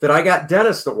that I got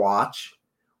Dennis to watch,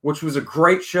 which was a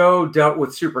great show, dealt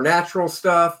with supernatural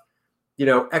stuff.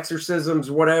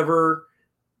 exorcisms, whatever.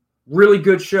 Really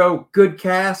good show, good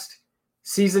cast.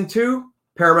 Season 2,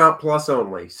 Paramount Plus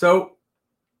only. So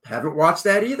haven't watched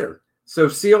that either. So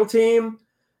SEAL Team,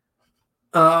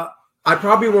 I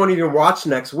probably won't even watch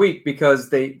next week because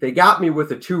they got me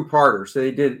with a 2-parter. So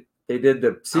they did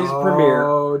the season premiere.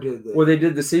 Oh, did they? Well, they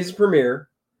did the season premiere,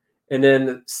 and then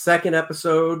the second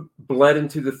episode bled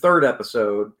into the third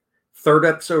episode. Third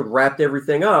episode wrapped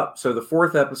everything up, so the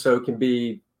fourth episode can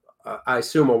be, I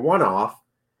assume, a one-off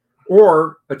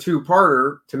or a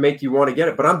 2-parter to make you want to get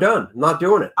it. But I'm done. I'm not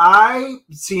doing it. I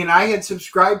had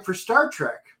subscribed for Star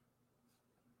Trek.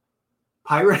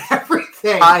 Pirate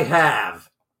everything. I have.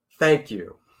 Thank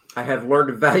you. I have learned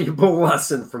a valuable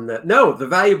lesson from that. No, the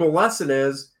valuable lesson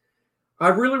is I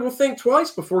really will think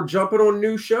twice before jumping on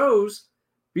new shows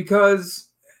because,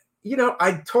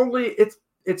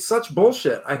 it's such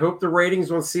bullshit. I hope the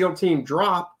ratings on SEAL Team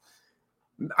drop.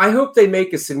 I hope they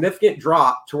make a significant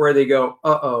drop to where they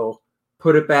go,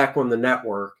 put it back on the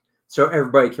network so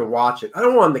everybody can watch it. I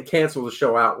don't want them to cancel the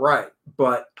show outright,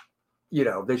 but,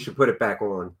 they should put it back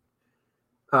on.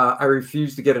 I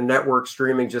refuse to get a network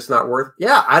streaming, just not worth.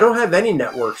 Yeah, I don't have any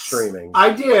network streaming.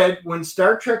 I did. When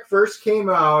Star Trek first came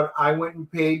out, I went and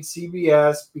paid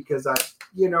CBS because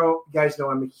you guys know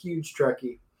I'm a huge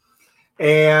Trekkie.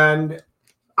 And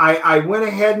I went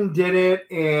ahead and did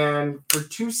it, and for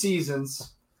 2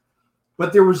 seasons,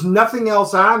 but there was nothing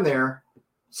else on there.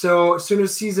 So as soon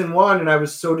as season 1, and I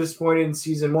was so disappointed in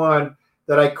season 1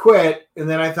 that I quit. And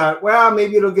then I thought, well,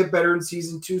 maybe it'll get better in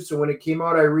season 2. So when it came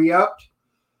out, I re-upped.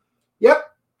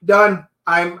 Yep, done.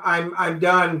 I'm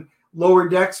done. Lower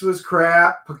Decks was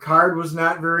crap. Picard was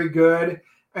not very good.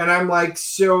 And I'm like,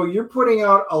 so you're putting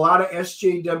out a lot of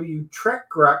SJW Trek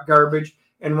garbage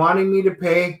and wanting me to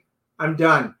pay? I'm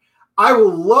done. I will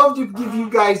love to give you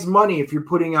guys money if you're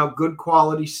putting out good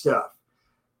quality stuff.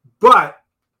 But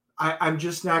I'm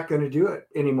just not going to do it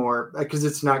anymore because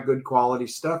it's not good quality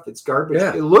stuff. It's garbage.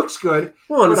 Yeah. It looks good,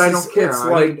 but I don't care. It's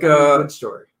I need a good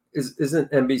story. Isn't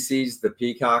NBC's the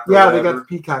Peacock? Yeah, they got the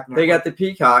Peacock network. They got the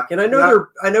Peacock, and I know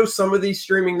I know some of these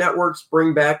streaming networks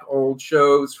bring back old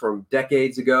shows from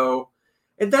decades ago,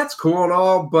 and that's cool and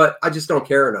all. But I just don't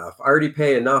care enough. I already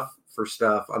pay enough for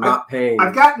stuff. I'm not paying.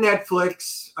 I've got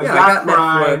Netflix. I got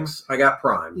Prime. Netflix. I got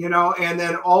Prime. And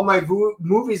then all my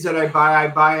movies that I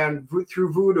buy on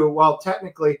through Vudu. Well,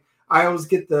 technically, I always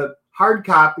get the hard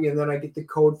copy, and then I get the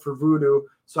code for Vudu.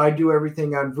 So I do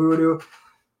everything on Vudu,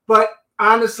 but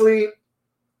honestly,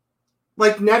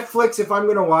 like Netflix, if I'm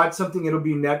going to watch something, it'll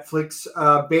be Netflix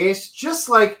based, just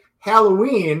like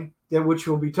Halloween, which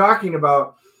we'll be talking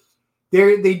about.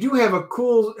 They do have a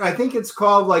cool, I think it's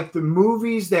called like the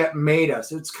movies that made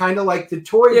us. It's kind of like the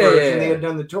toy version. They had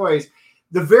done the toys.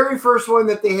 The very first one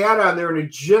that they had on there, and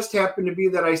it just happened to be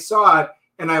that I saw it,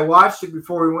 and I watched it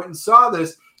before we went and saw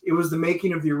this. It was the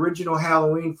making of the original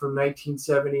Halloween from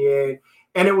 1978.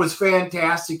 And it was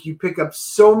fantastic. You pick up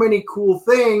so many cool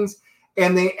things,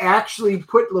 and they actually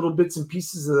put little bits and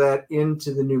pieces of that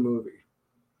into the new movie.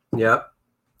 Yep.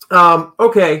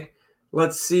 Okay.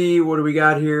 Let's see. What do we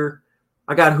got here?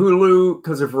 I got Hulu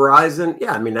because of Verizon.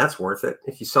 Yeah, I mean, that's worth it.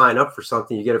 If you sign up for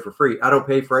something, you get it for free. I don't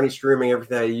pay for any streaming.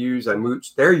 Everything I use, I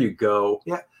mooch. There you go.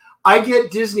 Yeah. I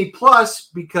get Disney Plus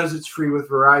because it's free with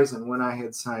Verizon when I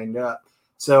had signed up.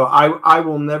 So I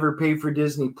will never pay for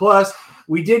Disney Plus.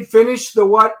 We did finish the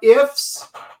What Ifs.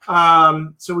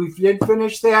 So we did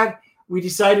finish that. We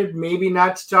decided maybe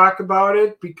not to talk about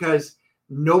it because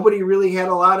nobody really had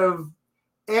a lot of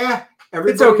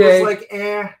Everybody it's okay. was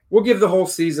like, We'll give the whole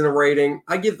season a rating.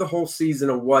 I give the whole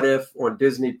season a What If on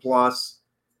Disney Plus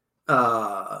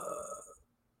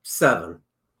 7.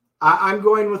 I'm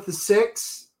going with the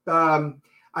 6. I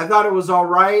thought it was all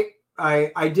right.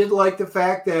 I did like the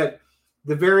fact that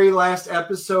the very last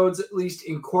episodes, at least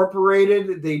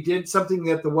incorporated, they did something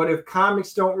that the What If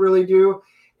comics don't really do,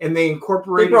 and they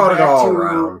incorporated brought it all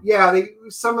around.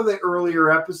 Some of the earlier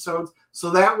episodes.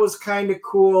 So that was kind of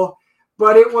cool,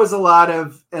 but it was a lot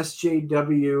of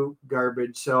SJW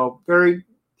garbage. So very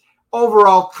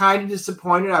overall kind of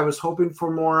disappointed. I was hoping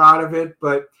for more out of it,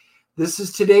 but this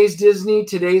is today's Disney,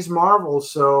 today's Marvel.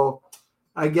 So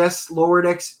I guess lowered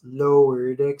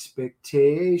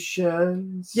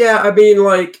expectations. Yeah, I mean,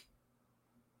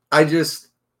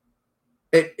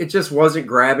 it just wasn't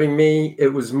grabbing me. It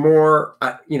was more,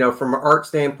 from an art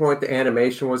standpoint, the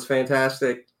animation was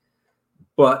fantastic,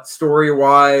 but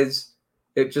story-wise,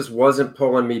 it just wasn't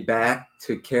pulling me back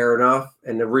to care enough.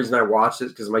 And the reason I watched it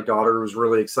is because my daughter was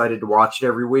really excited to watch it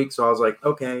every week. So I was like,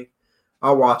 okay,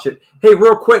 I'll watch it. Hey,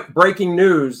 real quick, breaking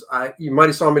news. You might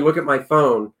have saw me look at my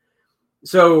phone.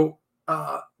 So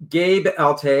Gabe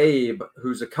Altaib,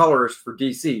 who's a colorist for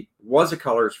DC, was a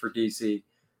colorist for DC,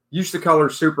 used to color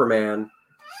Superman.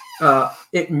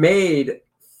 It made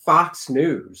Fox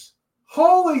News.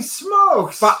 Holy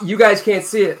smokes! You guys can't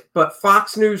see it, but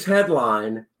Fox News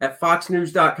headline at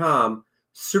foxnews.com,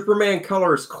 Superman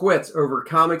colorist quits over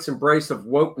comics' embrace of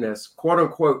wokeness, quote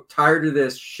unquote, tired of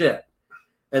this shit.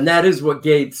 And that is what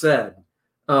Gabe said.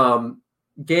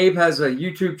 Gabe has a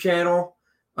YouTube channel.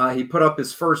 He put up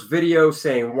his first video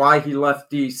saying why he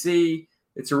left DC.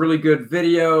 It's a really good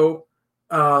video.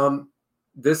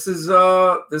 This is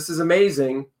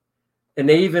amazing. And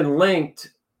they even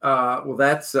linked,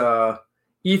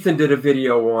 Ethan did a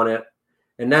video on it.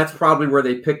 And that's probably where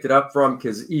they picked it up from,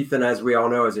 because Ethan, as we all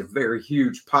know, is a very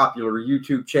huge, popular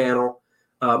YouTube channel.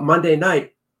 Monday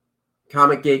night,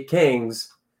 Comic Gate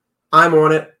Kings. I'm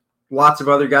on it. Lots of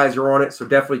other guys are on it, so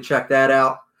definitely check that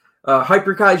out.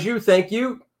 Hyper Kaiju, thank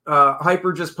you.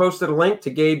 Hyper just posted a link to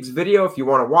Gabe's video if you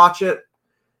want to watch it.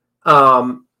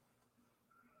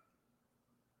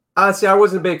 See, I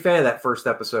wasn't a big fan of that first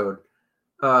episode.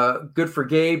 Good for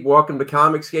Gabe. Welcome to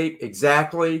Comicsgate.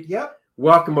 Exactly. Yep.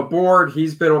 Welcome aboard.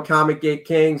 He's been on Comic Gate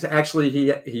Kings. Actually,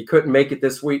 he couldn't make it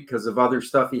this week because of other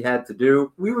stuff he had to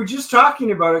do. We were just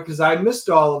talking about it because I missed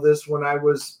all of this when I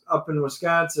was up in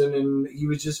Wisconsin, and he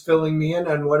was just filling me in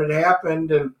on what had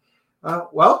happened. And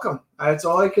welcome. That's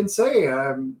all I can say.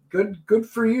 Good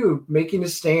for you making a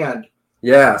stand.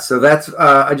 Yeah. So that's.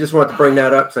 I just wanted to bring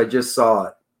that up because I just saw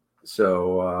it.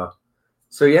 So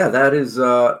yeah, that is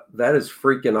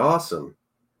freaking awesome.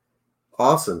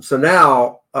 Awesome. So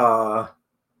now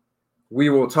we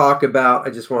will talk about, I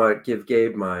just want to give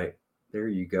Gabe there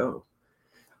you go.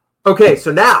 Okay,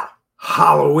 so now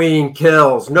Halloween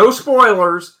Kills. No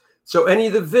spoilers. So any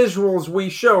of the visuals we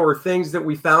show are things that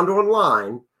we found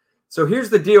online. So here's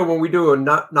the deal when we do a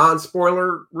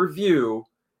non-spoiler review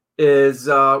is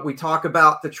we talk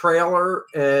about the trailer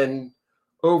and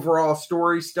overall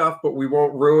story stuff, but we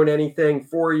won't ruin anything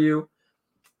for you.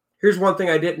 Here's one thing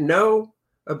I didn't know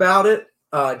about it.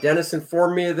 Dennis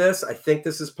informed me of this. I think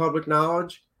this is public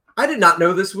knowledge. I did not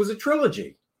know this was a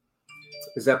trilogy.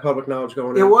 Is that public knowledge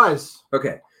going on? It was.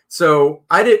 Okay. So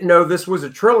I didn't know this was a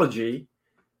trilogy.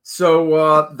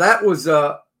 So that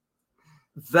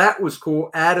was cool.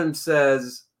 Adam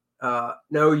says,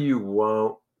 no, you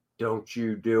won't. Don't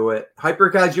you do it.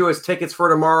 Hyper Kaiju has tickets for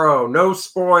tomorrow. No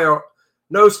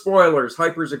spoilers.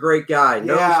 Hyper's a great guy.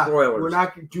 No spoilers.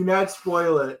 Do not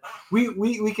spoil it.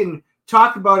 We can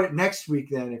talk about it next week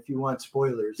then if you want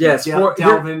spoilers. Yeah,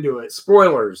 delve into it.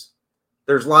 Spoilers.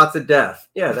 There's lots of death.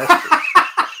 Yeah, that's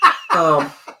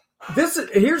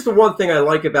here's the one thing I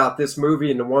like about this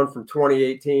movie and the one from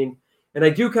 2018, and I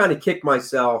do kind of kick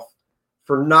myself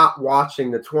for not watching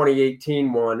the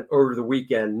 2018 one over the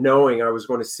weekend, knowing I was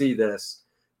going to see this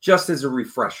just as a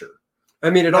refresher.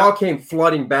 I mean, it all came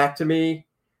flooding back to me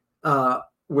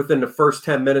within the first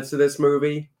 10 minutes of this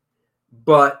movie,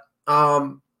 but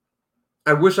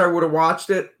I wish I would have watched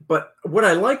it. But what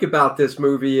I like about this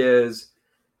movie is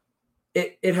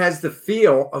it has the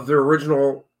feel of the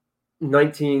original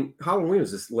Halloween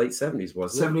was this late 70s,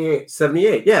 wasn't it?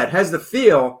 78. Yeah, it has the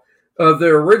feel of the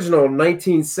original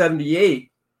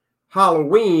 1978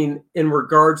 Halloween in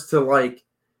regards to like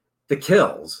the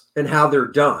kills and how they're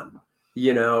done.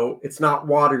 You know, it's not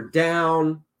watered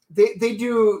down. They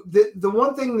do the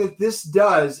one thing that this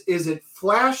does is it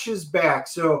flashes back.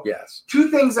 So yes, two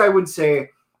things I would say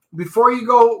before you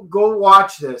go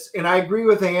watch this, and I agree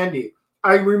with Andy.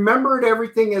 I remembered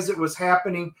everything as it was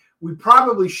happening. We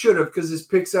probably should have, because this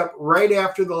picks up right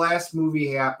after the last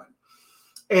movie happened.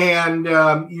 And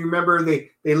you remember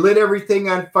they lit everything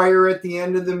on fire at the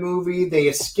end of the movie. They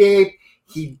escape.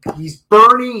 He's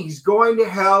burning. He's going to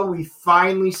hell. We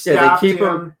finally stopped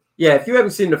him. Yeah, if you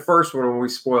haven't seen the first one when we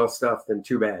spoil stuff, then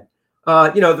too bad.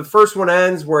 The first one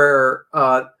ends where,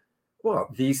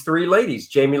 these three ladies,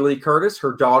 Jamie Lee Curtis,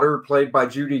 her daughter played by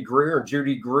Judy Greer, and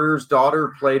Judy Greer's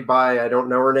daughter played by, I don't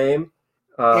know her name.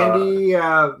 Andy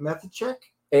Matichak?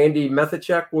 Andy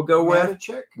Matichak we'll go with.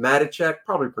 Matichak,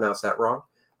 probably pronounced that wrong.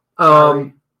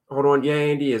 Hold on. Yeah,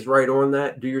 Andy is right on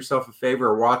that. Do yourself a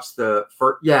favor and watch the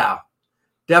first. Yeah,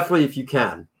 definitely if you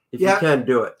can. If you can,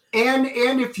 do it. And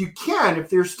if you can, if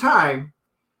there's time,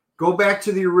 go back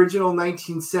to the original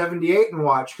 1978 and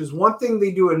watch. Because one thing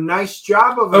they do a nice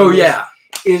job of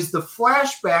is the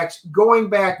flashbacks going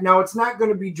back. Now, it's not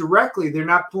going to be directly. They're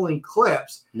not pulling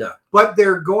clips. No. But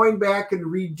they're going back and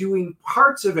redoing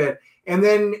parts of it. And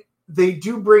then they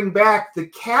do bring back the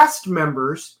cast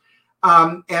members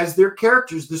as their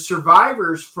characters, the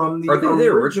survivors from the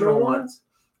original ones.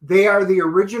 They are the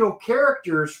original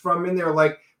characters from in there,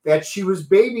 like that she was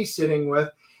babysitting with.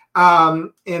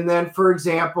 And then, for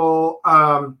example,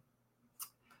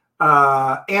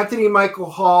 Anthony Michael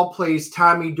Hall plays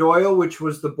Tommy Doyle, which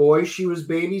was the boy she was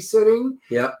babysitting.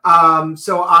 Yep.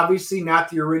 So obviously not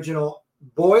the original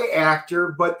boy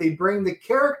actor, but they bring the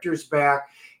characters back.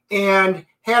 And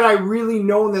had I really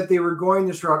known that they were going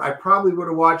this route, I probably would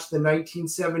have watched the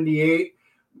 1978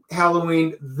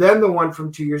 Halloween, then the one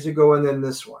from 2 years ago, and then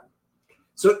this one.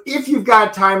 So if you've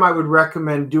got time, I would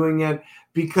recommend doing it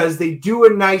because they do a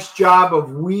nice job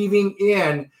of weaving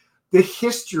in the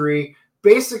history,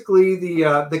 basically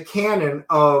the canon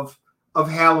of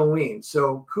Halloween.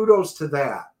 So kudos to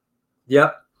that.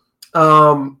 Yep.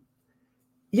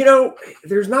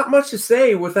 There's not much to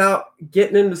say without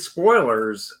getting into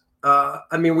spoilers.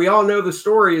 I mean, we all know the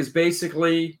story is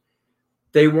basically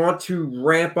they want to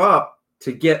ramp up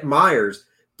to get Myers.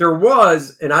 There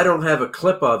was, and I don't have a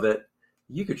clip of it.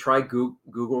 You could try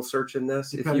Google searching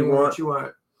this Depending if you on want. what you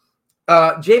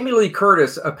want. Jamie Lee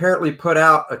Curtis apparently put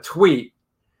out a tweet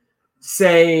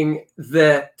saying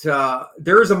that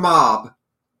there's a mob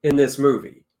in this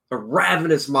movie, a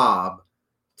ravenous mob,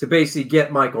 to basically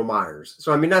get Michael Myers.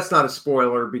 So, I mean, that's not a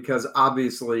spoiler because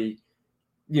obviously,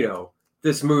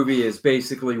 this movie is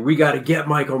basically, we got to get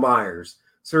Michael Myers.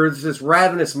 So there's this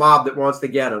ravenous mob that wants to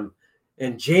get him.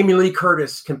 And Jamie Lee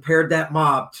Curtis compared that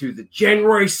mob to the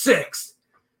January 6th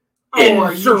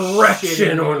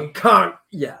insurrection on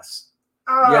Yes.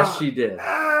 Yes, she did.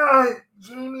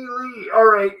 Jamie Lee. All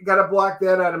right. Got to block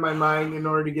that out of my mind in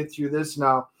order to get through this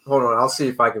now. Hold on. I'll see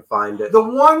if I can find it. The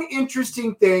one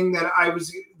interesting thing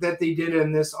that they did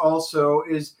in this also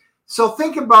is, so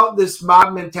think about this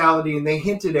mob mentality, and they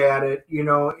hinted at it,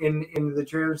 in the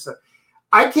trailer stuff.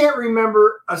 I can't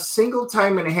remember a single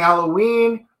time in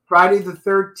Halloween, Friday the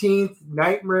 13th,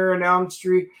 Nightmare on Elm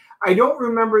Street. I don't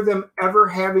remember them ever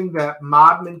having that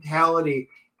mob mentality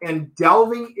and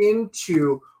delving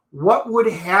into what would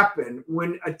happen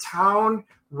when a town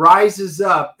rises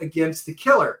up against the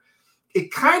killer. It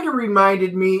kind of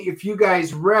reminded me, if you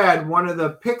guys read one of the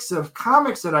picks of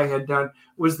comics that I had done,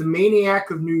 was The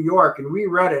Maniac of New York, and we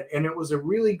read it, and it was a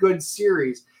really good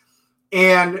series.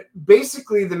 And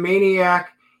basically, the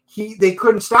Maniac, they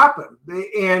couldn't stop him.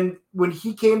 And when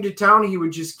he came to town, he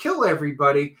would just kill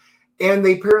everybody. And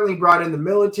they apparently brought in the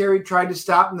military, tried to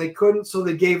stop him. They couldn't, so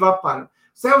they gave up on him.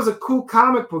 So that was a cool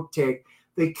comic book take.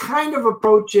 They kind of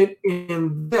approach it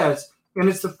in this. And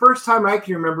it's the first time I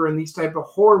can remember in these type of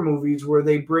horror movies where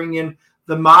they bring in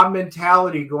the mob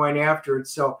mentality going after it.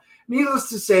 So needless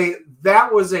to say,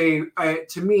 that was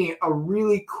to me, a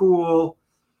really cool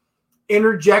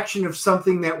interjection of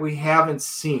something that we haven't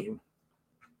seen.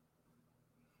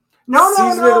 No.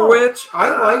 Season of the Witch.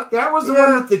 I like that. Was the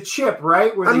one with the chip,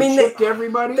 right? Where they chipped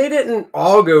everybody. They didn't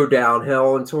all go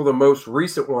downhill until the most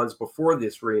recent ones before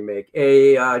this remake.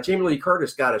 Jamie Lee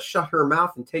Curtis got to shut her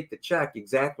mouth and take the check.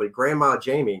 Exactly, Grandma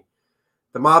Jamie.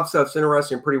 The mob stuff's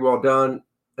interesting, pretty well done.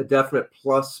 A definite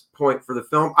plus point for the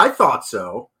film. I thought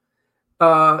so.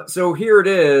 So here it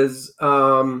is.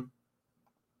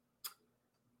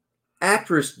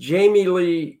 Actress Jamie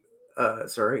Lee.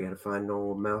 Sorry, I got to find an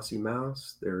old mousy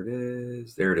mouse. There it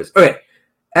is. Okay.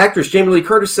 Actress Jamie Lee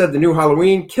Curtis said the new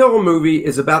Halloween Kill movie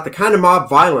is about the kind of mob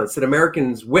violence that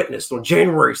Americans witnessed on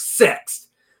January 6th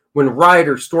when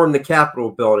rioters stormed the Capitol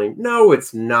building. No,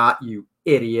 it's not, you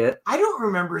idiot. I don't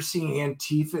remember seeing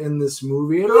Antifa in this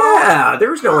movie at all. Yeah,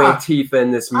 there's no Antifa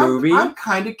in this movie. I'm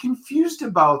kind of confused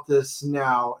about this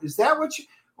now. Is that what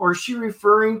or is she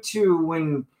referring to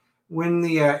when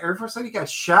the Air Force lady got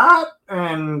shot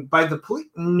and by the police?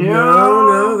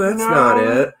 No, that's not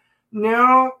it.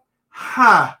 No.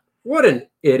 Huh. What an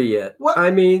idiot. What?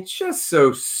 I mean, just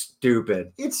so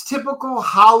stupid. It's typical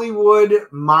Hollywood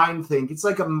mind thing. It's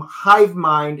like a hive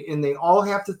mind, and they all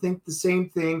have to think the same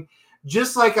thing.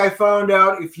 Just like I found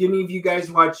out, if any of you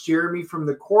guys watched Jeremy from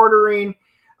The Quartering,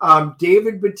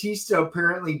 David Bautista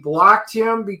apparently blocked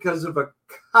him because of a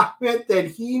comment that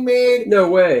he made. No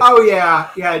way. Oh, yeah.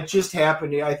 Yeah, it just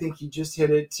happened. I think he just hit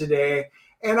it today.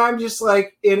 And I'm just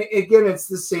like, and again, it's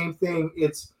the same thing.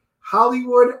 It's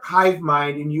Hollywood hive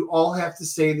mind, and you all have to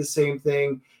say the same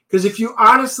thing. Because if you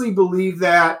honestly believe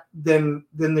that, then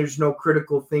there's no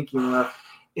critical thinking left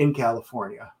in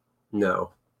California.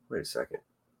 No. Wait a second.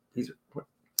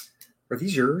 Are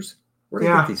these yours? Where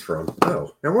did I get these from?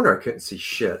 Oh, no wonder I couldn't see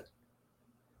shit.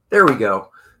 There we go.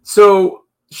 So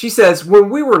she says, when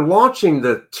we were launching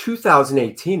the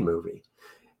 2018 movie,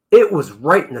 it was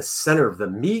right in the center of the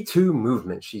Me Too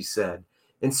movement, she said.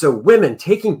 And so women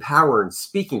taking power and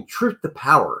speaking truth to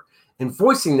power and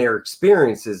voicing their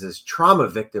experiences as trauma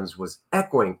victims was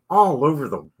echoing all over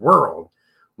the world.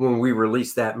 when we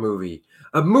released that movie.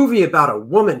 A movie about a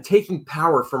woman taking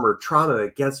power from her trauma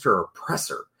against her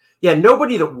oppressor. Yeah,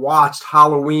 nobody that watched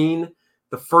Halloween,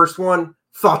 the first one,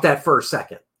 thought that for a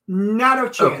second. Not a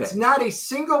chance. Okay. Not a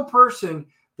single person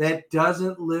that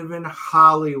doesn't live in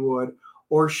Hollywood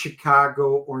or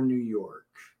Chicago or New York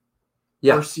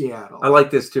or Seattle. I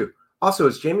like this too. Also,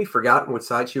 has Jamie forgotten what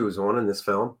side she was on in this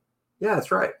film? Yeah,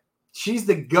 that's right. She's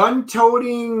the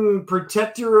gun-toting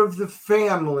protector of the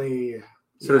family.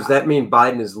 So does that mean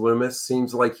Biden is Loomis?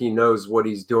 Seems like he knows what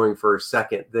he's doing for a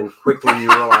second. Then quickly you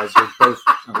realize you're both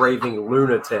raving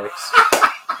lunatics.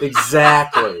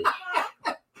 Exactly.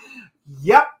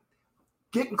 Yep.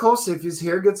 Getting close. If his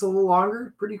hair gets a little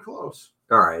longer, pretty close.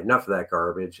 All right, enough of that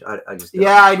garbage. I just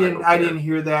I didn't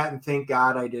hear that, and thank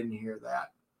God I didn't hear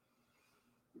that.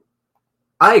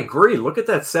 I agree. Look at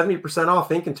that 70%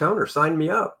 off ink and toner. Sign me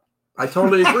up. I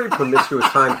totally agree. Promiscuous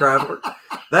time traveler.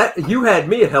 That you had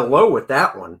me at hello with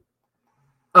that one.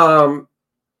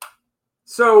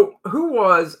 So who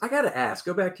was? I gotta ask.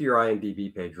 Go back to your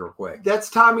IMDb page real quick. That's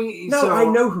Tommy. No, so, I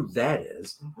know who that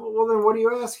is. Well, then what are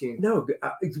you asking? No,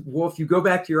 well, if you go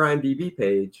back to your IMDb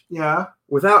page, yeah,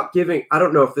 without giving, I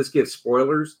don't know if this gives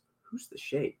spoilers. Who's the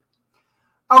Shape?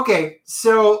 Okay,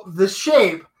 so the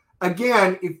Shape.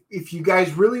 Again, if you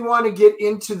guys really want to get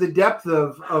into the depth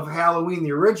of Halloween,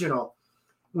 the original,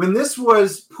 when this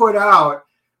was put out,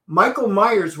 Michael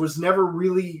Myers was never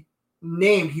really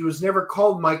named. He was never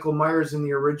called Michael Myers in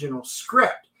the original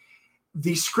script.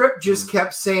 The script just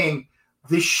kept saying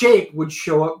the Shape would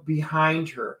show up behind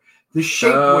her. The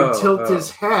Shape would tilt his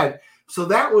head. So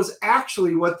that was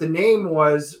actually what the name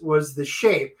was the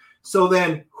Shape. So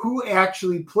then who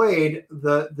actually played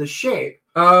the Shape?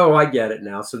 Oh, I get it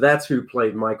now. So that's who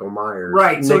played Michael Myers.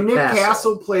 Right. So Nick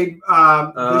Castle played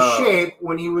the Shape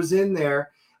when he was in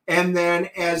there. And then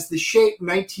as the Shape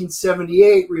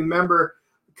 1978, remember,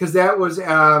 because that was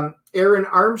Aaron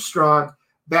Armstrong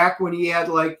back when he had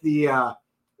like there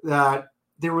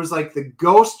was like the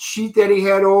ghost sheet that he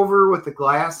had over with the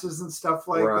glasses and stuff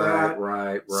like that.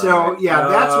 Right. So yeah,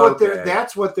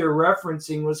 that's what they're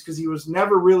referencing was because he was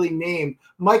never really named.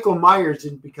 Michael Myers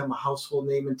didn't become a household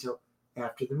name until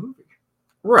after the movie.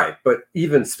 Right, but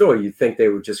even still, you'd think they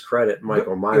would just credit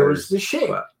Michael Myers. It was the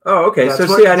Shape. Oh, okay. That's so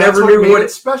see, I never knew what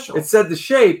it's special. It said the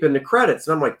Shape in the credits,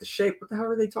 and I'm like, the Shape? What the hell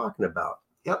are they talking about?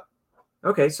 Yep.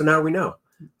 Okay, so now we know.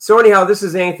 So anyhow, this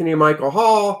is Anthony Michael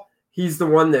Hall. He's the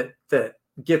one that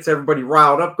gets everybody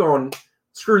riled up, going,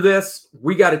 screw this.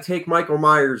 We got to take Michael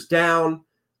Myers down.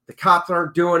 The cops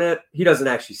aren't doing it. He doesn't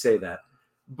actually say that,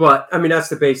 but I mean that's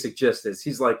the basic gist. Is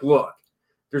he's like, look,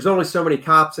 there's only so many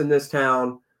cops in this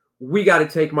town. We got to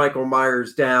take Michael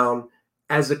Myers down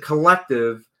as a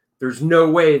collective. There's no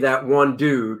way that one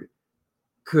dude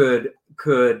could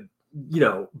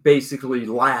basically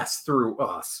last through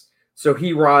us. So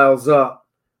he riles up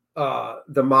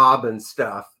the mob and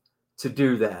stuff to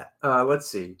do that. Let's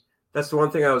see. That's the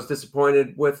one thing I was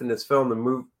disappointed with in this film.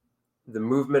 The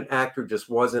movement actor just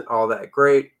wasn't all that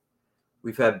great.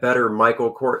 We've had better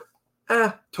Michael Court.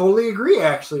 Totally agree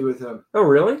actually with him. Oh,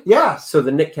 really? Yeah. So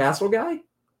the Nick Castle guy?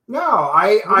 No,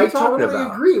 I totally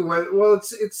about? agree. Well,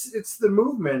 it's the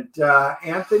movement.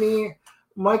 Anthony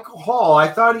Michael Hall. I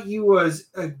thought he was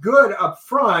good up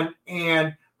front,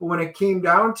 and when it came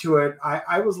down to it,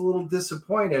 I was a little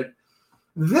disappointed.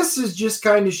 This is just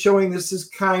kind of showing. This is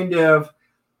kind of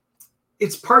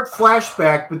it's part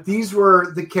flashback, but these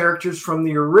were the characters from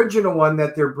the original one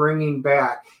that they're bringing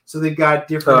back. So they've got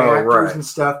different actors and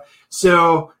stuff.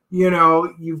 So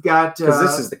you've got because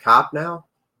this is the cop now.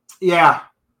 Yeah.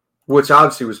 Which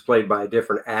obviously was played by a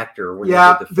different actor. When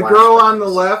the girl on the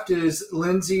left is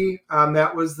Lindsay.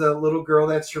 That was the little girl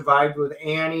that survived with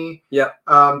Annie. Yep.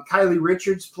 Kylie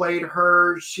Richards played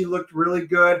her. She looked really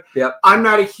good. Yep. I'm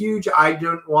not a huge. I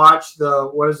don't watch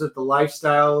the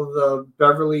lifestyle of the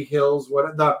Beverly Hills.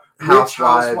 The Rich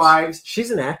Housewives.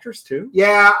 She's an actress too.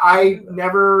 Yeah, I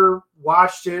never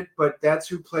watched it, but that's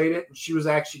who played it, and she was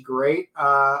actually great.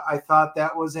 I thought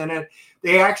that was in it.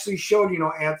 They actually showed,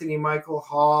 Anthony Michael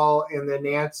Hall and then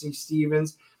Nancy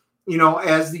Stevens,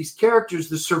 as these characters,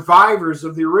 the survivors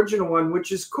of the original one,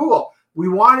 which is cool. We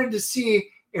wanted to see,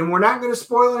 and we're not going to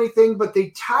spoil anything, but they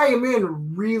tie them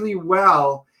in really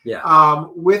well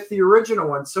with the original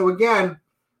one. So again,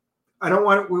 I don't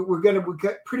want to, we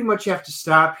pretty much have to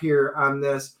stop here on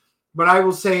this, but I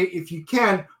will say, if you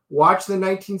can, watch the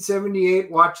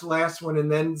 1978, watch the last one,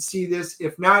 and then see this.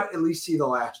 If not, at least see the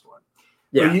last one.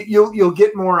 Yeah, you'll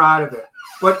get more out of it.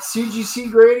 But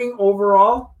CGC grading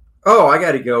overall? Oh, I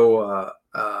got to go.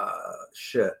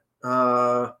 Shit.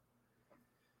 I'm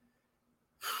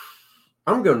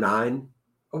gonna go 9.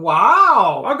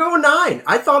 Wow. I'll go with 9.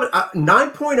 I thought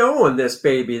 9.0 on this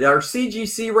baby. Our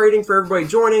CGC rating for everybody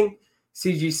joining.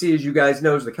 CGC, as you guys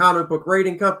know, is the comic book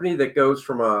rating company that goes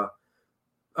from a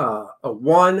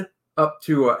 1 up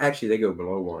to actually they go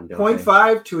below 1.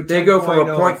 0.5 to a 10.0. They go from a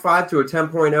 0.5 to a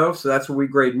 10.0, so that's what we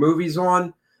grade movies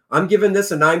on. I'm giving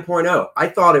this a 9.0. I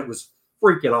thought it was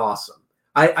freaking awesome.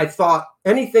 I thought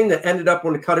anything that ended up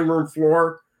on the cutting room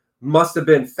floor must have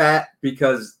been fat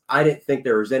because I didn't think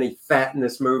there was any fat in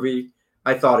this movie.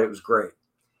 I thought it was great.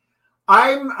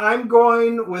 I'm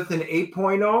going with an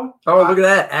 8.0. Oh, look at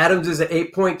that. Adams is at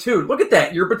 8.2. Look at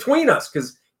that. You're between us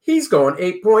because he's going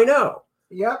 8.0.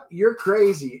 Yep, you're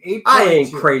crazy. 8.2. I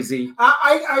ain't crazy.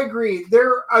 I agree.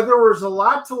 There was a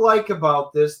lot to like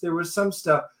about this. There was some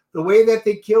stuff. The way that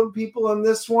they killed people in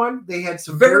this one, they had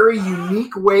some very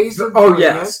unique ways of doing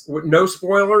yes. It. No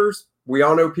spoilers. We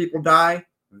all know people die.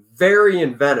 Very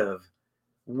inventive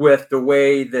with the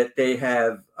way that they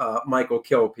have Michael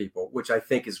kill people, which I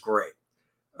think is great.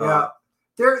 Yeah.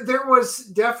 There was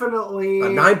definitely a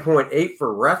 9.8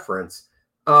 for reference.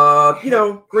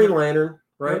 Green Lantern,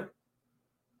 right?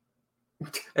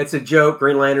 It's a joke.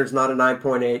 Green Lantern's not a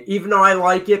 9.8. Even though I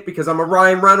like it because I'm a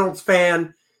Ryan Reynolds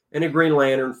fan and a Green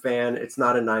Lantern fan, it's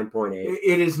not a 9.8.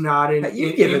 It is not.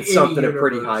 You've given something a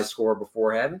pretty high score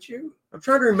before, haven't you? I'm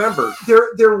trying to remember.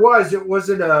 There was. It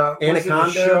wasn't a Anaconda.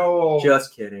 Was it a show?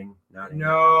 Just kidding.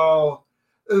 No.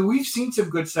 We've seen some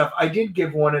good stuff. I did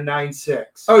give one a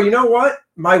 9.6. Oh, you know what?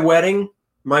 My wedding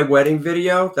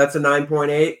video, that's a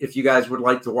 9.8. If you guys would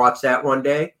like to watch that one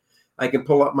day, I can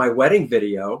pull up my wedding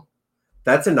video.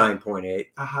 That's a 9.8.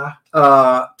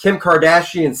 Uh-huh. Kim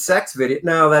Kardashian sex video.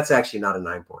 No, that's actually not a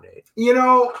 9.8. You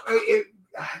know,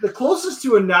 the closest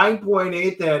to a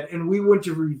 9.8 that, and we wouldn't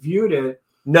have reviewed it.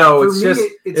 No, it's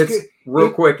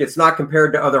real quick. It's not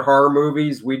compared to other horror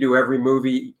movies. We do every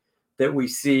movie that we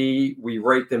see. We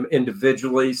rate them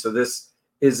individually. So this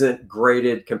isn't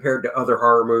graded compared to other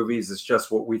horror movies. It's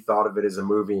just what we thought of it as a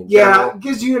movie in general. It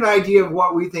gives you an idea of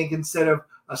what we think instead of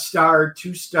a star,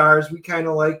 2 stars. We kind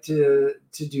of like to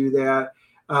do that.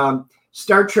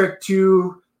 Star Trek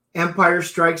II, Empire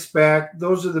Strikes Back.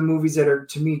 Those are the movies that are,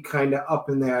 to me, kind of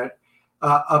up in that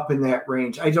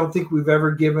range. I don't think we've ever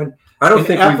given. I don't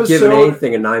think we've given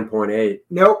anything a 9.8.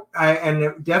 Nope,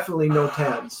 and definitely no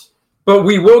 10s. But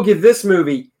we will give this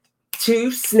movie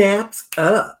 2 snaps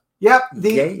up. Yep.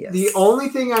 The only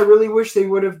thing I really wish they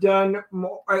would have done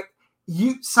more.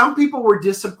 Some people were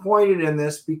disappointed in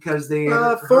this because they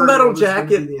Full Metal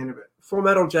Jacket. The end of it. Full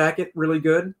Metal Jacket, really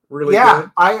good. Really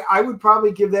good. I would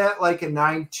probably give that like a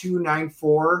 9.2,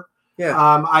 9.4.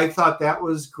 Yeah. I thought that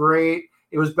was great.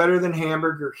 It was better than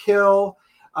Hamburger Hill.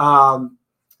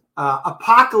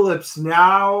 Apocalypse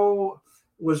Now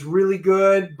was really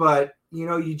good, but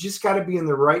you just got to be in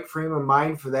the right frame of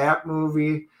mind for that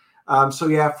movie.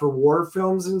 For war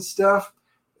films and stuff,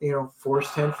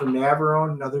 Force 10 from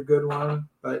Navarone, another good one.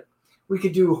 But we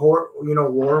could do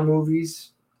war movies.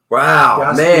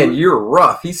 Wow, man, you're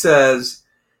rough. He says,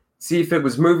 see if it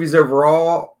was movies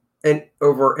overall and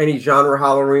over any genre,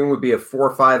 Halloween would be a 4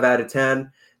 or 5 out of 10.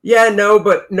 Yeah, no,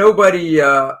 but nobody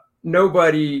on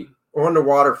the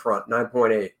waterfront,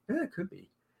 9.8. Yeah, it could be.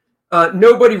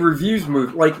 Nobody reviews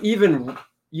movies, like even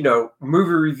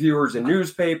movie reviewers in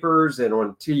newspapers and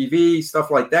on TV,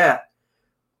 stuff like that.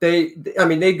 They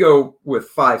go with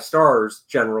 5 stars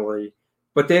generally,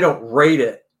 but they don't rate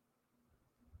it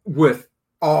with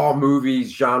all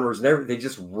movies, genres, and everything. They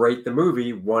just rate the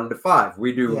movie 1 to 5.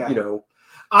 We do,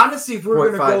 Honestly, if we're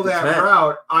going to go that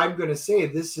route, I'm going to say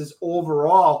this is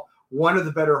overall one of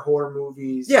the better horror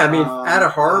movies. Yeah, out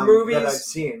of horror movies that I've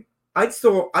seen, I'd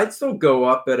still go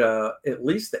up at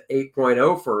least the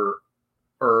 8.0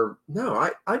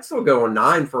 I'd still go a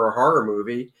 9 for a horror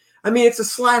movie. It's a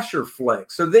slasher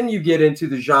flick. So then you get into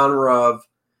the genre of,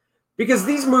 because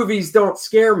these movies don't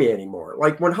scare me anymore.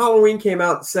 Like when Halloween came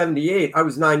out in 78, I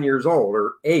was 9 years old,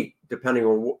 or 8, depending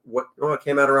on what it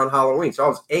came out around Halloween. So I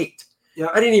was 8. Yeah.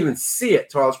 I didn't even see it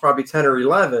till I was probably 10 or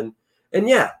 11. And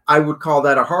yeah, I would call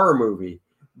that a horror movie.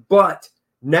 But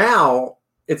now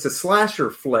it's a slasher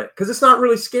flick because it's not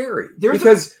really scary.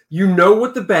 Because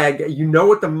what the bad guy,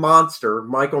 what the monster,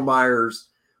 Michael Myers,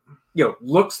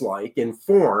 looks like in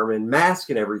form and mask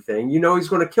and everything. He's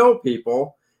going to kill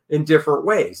people in different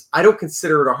ways. I don't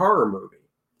consider it a horror movie.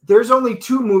 There's only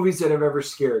 2 movies that have ever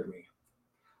scared me.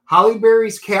 Halle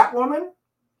Berry's Catwoman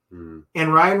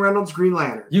and Ryan Reynolds' Green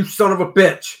Lantern. You son of a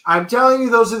bitch. I'm telling you,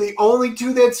 those are the only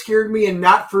 2 that scared me, and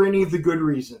not for any of the good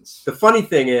reasons. The funny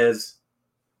thing is,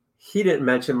 he didn't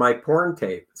mention my porn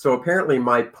tape. So apparently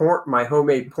my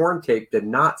homemade porn tape did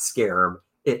not scare him.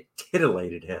 It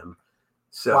titillated him.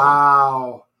 So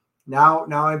wow. Now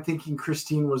I'm thinking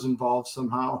Christine was involved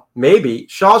somehow. Maybe.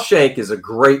 Shawshank is a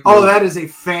great movie. Oh, that is a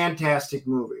fantastic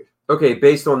movie. Okay,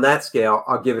 based on that scale,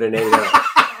 I'll give it an 8 out.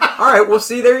 All right, well,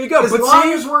 see, there you go.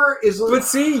 But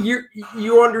see,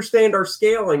 you understand our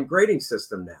scale and grading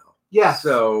system now. Yeah.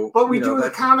 So, but we do the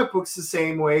comic books the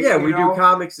same way. Yeah, we do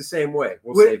comics the same way.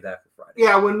 We'll save that for Friday.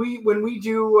 Yeah,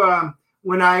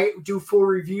 when I do full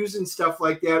reviews and stuff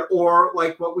like that, or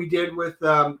like what we did with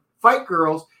Fight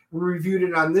Girls, we reviewed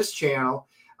it on this channel,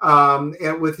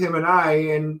 and with him and I,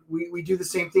 and we do the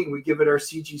same thing. We give it our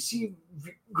CGC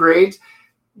grades.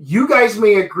 You guys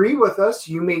may agree with us.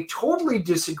 You may totally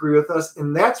disagree with us.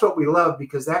 And that's what we love,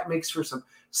 because that makes for some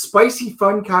spicy,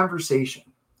 fun conversation.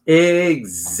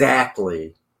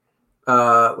 Exactly.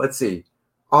 Let's see.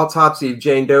 Autopsy of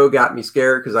Jane Doe got me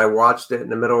scared because I watched it in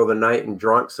the middle of the night and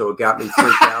drunk, so it got me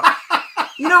freaked out.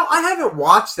 I haven't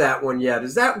watched that one yet.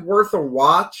 Is that worth a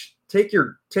watch? Take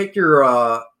your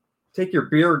beer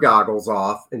goggles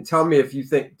off and tell me if you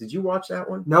think. Did you watch that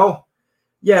one? No.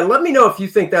 Yeah, let me know if you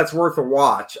think that's worth a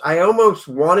watch. I almost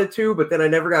wanted to, but then I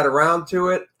never got around to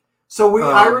it. So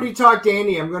I already talked to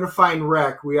Andy. I'm going to find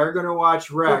Wreck. We are going to watch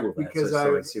Wreck because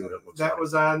see what it looks that like.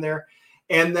 was on there.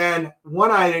 And then one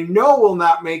I know will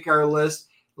not make our list.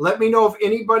 Let me know if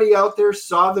anybody out there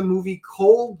saw the movie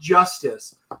Cold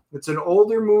Justice. It's an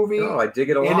older movie. Oh, I dig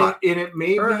it a lot. And it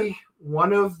may be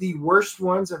one of the worst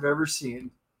ones I've ever seen.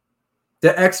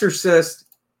 The Exorcist.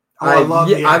 I love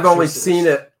The Exorcist. I've only seen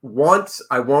it once.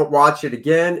 I won't watch it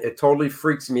again. It totally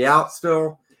freaks me out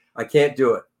still. I can't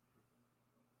do it.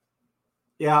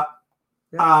 Yeah.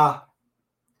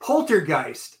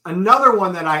 Poltergeist, another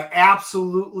one that I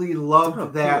absolutely loved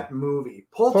movie.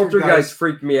 Poltergeist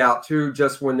freaked me out too,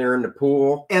 just when they're in the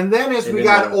pool. And then as we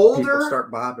got older, start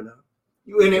bobbing up.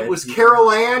 And it was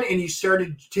Carol Ann, and you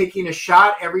started taking a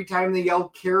shot every time they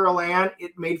yelled Carol Ann.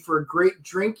 It made for a great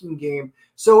drinking game.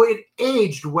 So it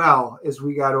aged well as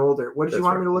we got older. What did you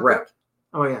want me to look at?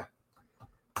 Oh, yeah.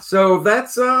 So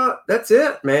that's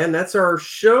it, man. That's our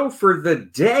show for the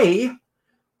day.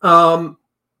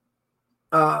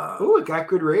 It got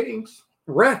good ratings.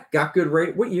 Wreck got good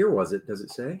rating. What year was it? Does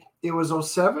it say? It was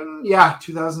 2007. Yeah,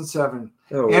 2007.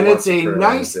 Oh, and it's a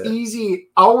nice, easy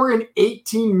hour and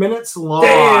 18 minutes long.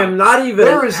 Damn, not even.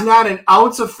 There is not an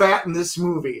ounce of fat in this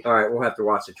movie. All right, we'll have to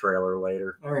watch the trailer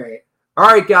later. All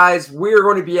right, guys, we are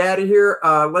going to be out of here.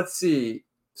 Let's see.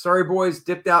 Sorry, boys,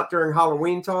 dipped out during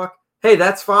Halloween talk. Hey,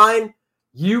 that's fine.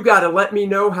 You got to let me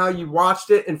know how you watched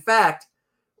it. In fact,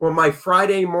 on my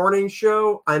Friday morning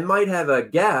show, I might have a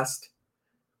guest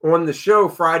on the show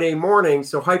Friday morning.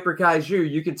 So Hyper Kaiju,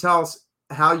 you can tell us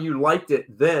how you liked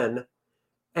it then.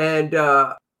 And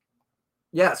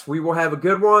yes, we will have a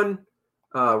good one.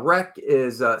 Wreck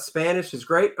is Spanish is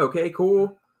great. Okay,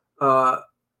 cool.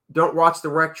 Don't watch the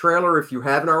Wreck trailer if you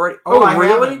haven't already. Oh,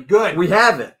 really? Good. We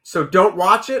haven't. So don't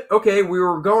watch it? Okay, we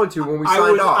were going to when we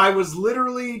signed off. I was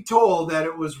literally told that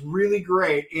it was really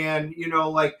great. And,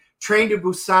 like Train to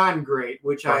Busan great,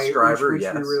 which we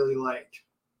really liked.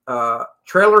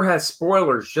 Trailer has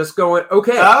spoilers. Just going,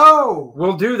 okay. Oh!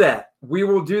 We'll do that. We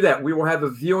will do that. We will have a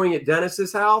viewing at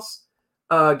Dennis's house.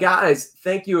 Guys,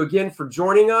 thank you again for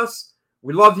joining us.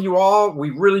 We love you all.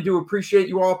 We really do appreciate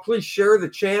you all. Please share the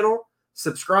channel.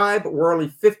 Subscribe. We're only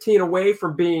 15 away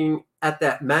from being at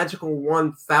that magical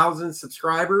 1,000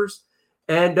 subscribers.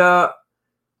 And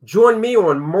join me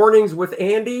on Mornings with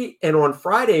Andy, and on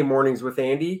Friday Mornings with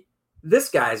Andy. This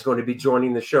guy is going to be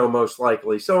joining the show most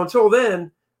likely. So until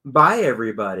then, bye,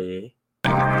 everybody.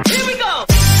 Here we go.